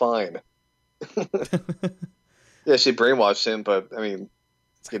father's fine. Yeah, she brainwashed him, but, I mean,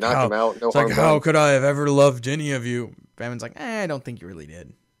 you knocked him out. No it's like, how could I have ever loved any of you? Batman's like, I don't think you really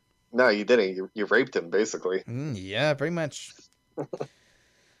did. No, you didn't. You raped him, basically. Yeah, pretty much.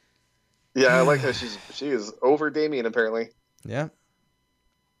 Yeah, I like how she is over Damien, apparently. Yeah.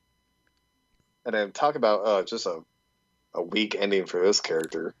 And then talk about just a weak ending for this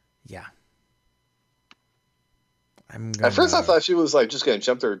character. Yeah. At first, I thought she was like just going to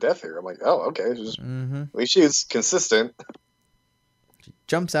jump to her death here. I'm like, oh, okay. At least she's consistent. She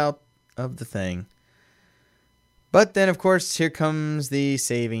jumps out of the thing. But then, of course, here comes the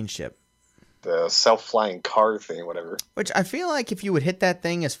saving ship. The self-flying car thing, whatever. Which I feel like if you would hit that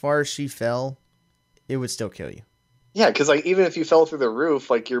thing as far as she fell, it would still kill you. Yeah, because like even if you fell through the roof,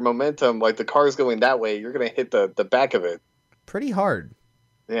 like your momentum, like the car's going that way, you're going to hit the back of it. Pretty hard.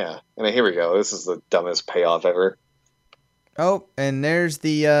 Yeah. And then here we go. This is the dumbest payoff ever. Oh, and there's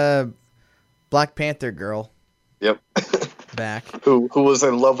the Black Panther girl. Yep. Back. Who was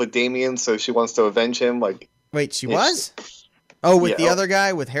in love with Damien, so she wants to avenge him. Like, wait, she was? Oh, with the Yeah. other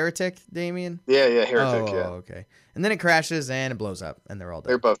guy, with Heretic, Damien? Yeah, Heretic. Oh, Yeah, okay. And then it crashes and it blows up, and they're all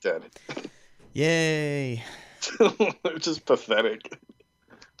they're dead. both dead. Yay. They're just pathetic.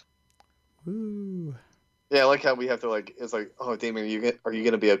 Woo. Yeah, I like how we have to like. It's like, oh, Damien, are you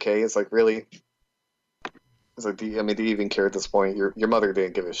gonna be okay? It's like, really? It's like, do you even care at this point? Your mother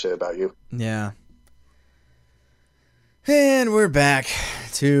didn't give a shit about you. Yeah. And we're back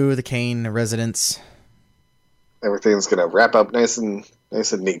to the Kane residence. Everything's gonna wrap up nice and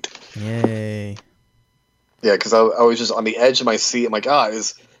neat. Yay. Yeah, because I was just on the edge of my seat. I'm like,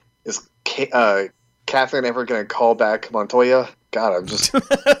 is Catherine ever gonna call back Montoya? God, I'm just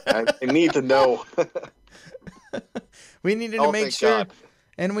I need to know. We needed to Oh, make thank sure, God.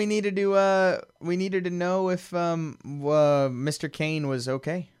 and we needed to know if Mr. Kane was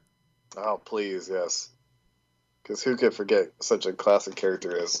okay. Oh, please, yes. Because who could forget such a classic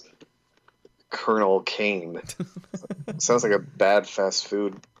character as Colonel Kane? Sounds like a bad fast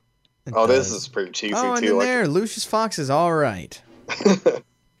food. It Oh, this does. is pretty cheesy Oh, and too. then there, Lucius Fox is all right.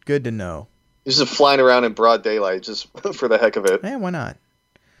 Good to know. He's just flying around in broad daylight just for the heck of it. Yeah, why not?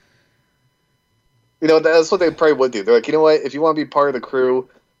 You know, that's what they probably would do. They're like, you know what? If you want to be part of the crew,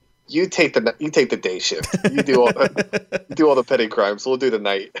 you take the day shift. You do all the petty crimes. We'll do the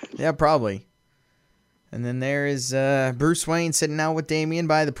night. Yeah, probably. And then there is Bruce Wayne sitting out with Damien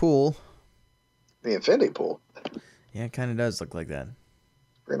by the pool. The Infinity Pool. Yeah, it kind of does look like that.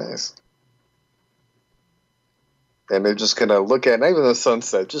 Very nice. And they're just gonna look at not even the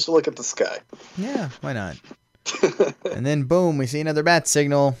sunset, just look at the sky. Yeah, why not? And then boom, we see another bat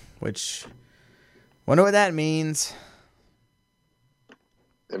signal, which wonder what that means.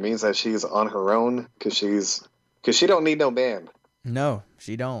 It means that she's on her own because she don't need no man. No,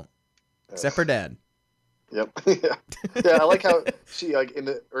 she don't. Except her dad. Yep. Yeah, I like how she like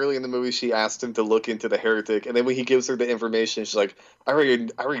early in the movie she asked him to look into the heretic, and then when he gives her the information, she's like, I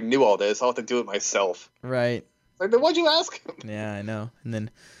already knew all this. I'll have to do it myself. Right. Like, then why'd you ask him? Yeah, I know. And then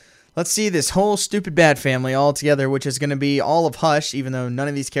let's see this whole stupid Bat family all together, which is going to be all of Hush, even though none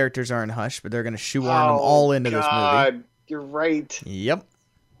of these characters are in Hush, but they're going to shoehorn them all into this movie. You're right. Yep.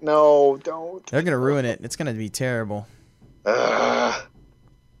 No, don't. They're going to ruin it. It's going to be terrible. Ugh.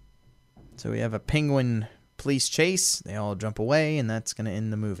 So we have a penguin police chase. They all jump away, and that's going to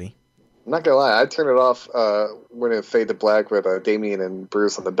end the movie. I'm not gonna lie, I turned it off when it faded to black with Damien and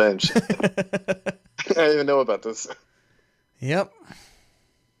Bruce on the bench. I didn't even know about this. Yep.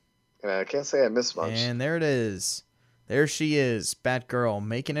 And I can't say I missed much. And there it is. There she is, Batgirl,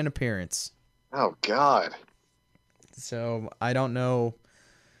 making an appearance. Oh, God. So I don't know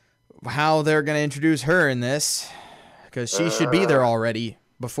how they're going to introduce her in this, because she should be there already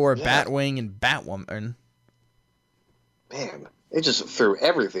before Batwing and Batwoman. Man, they just threw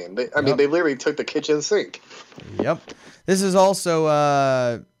everything. They literally took the kitchen sink. Yep. This is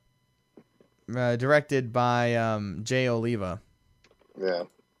also directed by Jay Oliva. Yeah.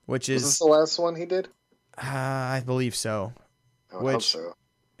 Which Was is... this the last one he did? I believe so. I hope Which so.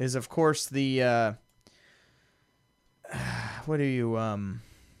 is, of course, the... what do you... I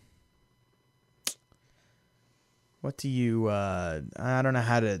don't know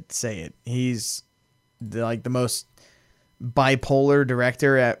how to say it. He's the most bipolar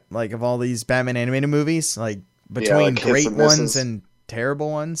director of all these Batman animated movies, between like great hits and ones misses. and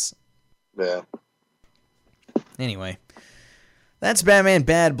terrible ones. Yeah. Anyway, that's Batman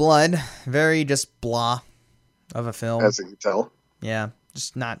Bad Blood. Very just blah of a film. As you can tell. Yeah,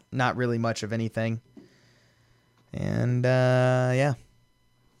 just not really much of anything. And yeah.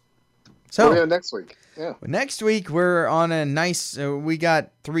 So What do we have next week? Yeah. next week we're on a nice. We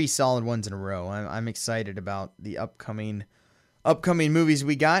got 3 solid ones in a row. I'm excited about the upcoming movies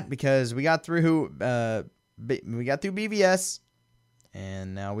we got, because we got through BVS,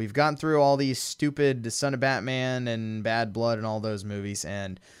 and now we've gone through all these stupid The Son of Batman and Bad Blood and all those movies.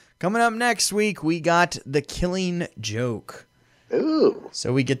 And coming up next week we got The Killing Joke. Ooh.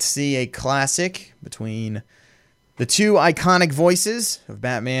 So we get to see a classic between the 2 iconic voices of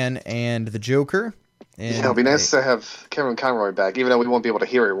Batman and the Joker. And Yeah, it'll be nice to have Kevin Conroy back, even though we won't be able to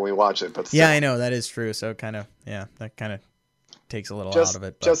hear it when we watch it. But still. Yeah, I know, that is true. So that kind of takes a little out of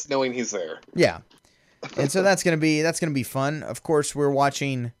it. But Just knowing he's there. yeah, and so that's gonna be fun. Of course, we're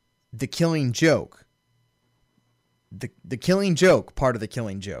watching The Killing Joke. The Killing Joke, part of The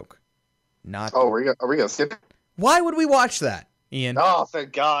Killing Joke. Not. Oh, are we gonna skip it? Why would we watch that, Ian? Oh,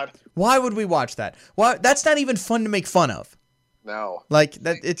 thank God. Why would we watch that? Why? That's not even fun to make fun of. No. Like that.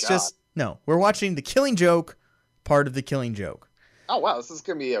 Thank It's God. just no. We're watching The Killing Joke, part of The Killing Joke. Oh, wow. This is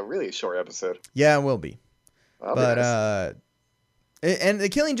gonna be a really short episode. Yeah, it will be. That'll be But nice. And The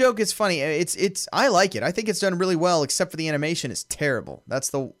Killing Joke is funny. I like it. I think it's done really well, except for the animation is terrible. That's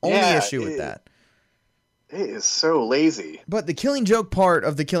the only issue with that. It is so lazy. But the Killing Joke part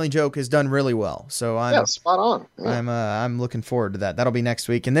of The Killing Joke is done really well. So I'm spot on. Yeah. I'm looking forward to that. That'll be next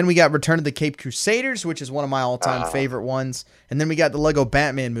week. And then we got Return of the Caped Crusaders, which is one of my all-time favorite ones. And then we got the Lego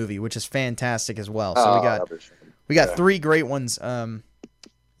Batman movie, which is fantastic as well. So we got 3 great ones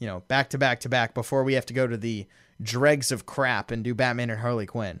back to back to back before we have to go to the dregs of crap and do Batman and Harley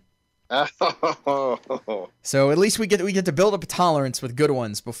Quinn. So at least we get to build up a tolerance with good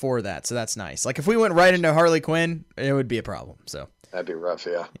ones before that, so that's nice. Like if we went right into Harley Quinn, it would be a problem. So that'd be rough,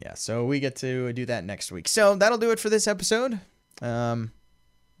 yeah. Yeah, so we get to do that next week. So that'll do it for this episode.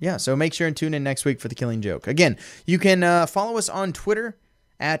 So make sure and tune in next week for The Killing Joke. Again, you can follow us on Twitter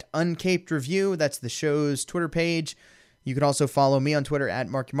at Uncaped Review. That's the show's Twitter page. You can also follow me on Twitter at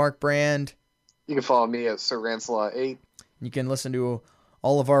MarkyMarkBrand. You can follow me at Sir Rancelot8. You can listen to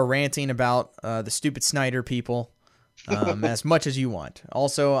all of our ranting about the stupid Snyder people as much as you want.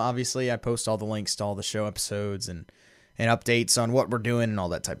 Also, obviously, I post all the links to all the show episodes and updates on what we're doing and all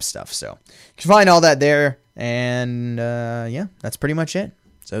that type of stuff. So you can find all that there. And that's pretty much it.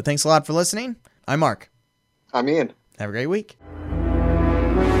 So thanks a lot for listening. I'm Mark. I'm Ian. Have a great week.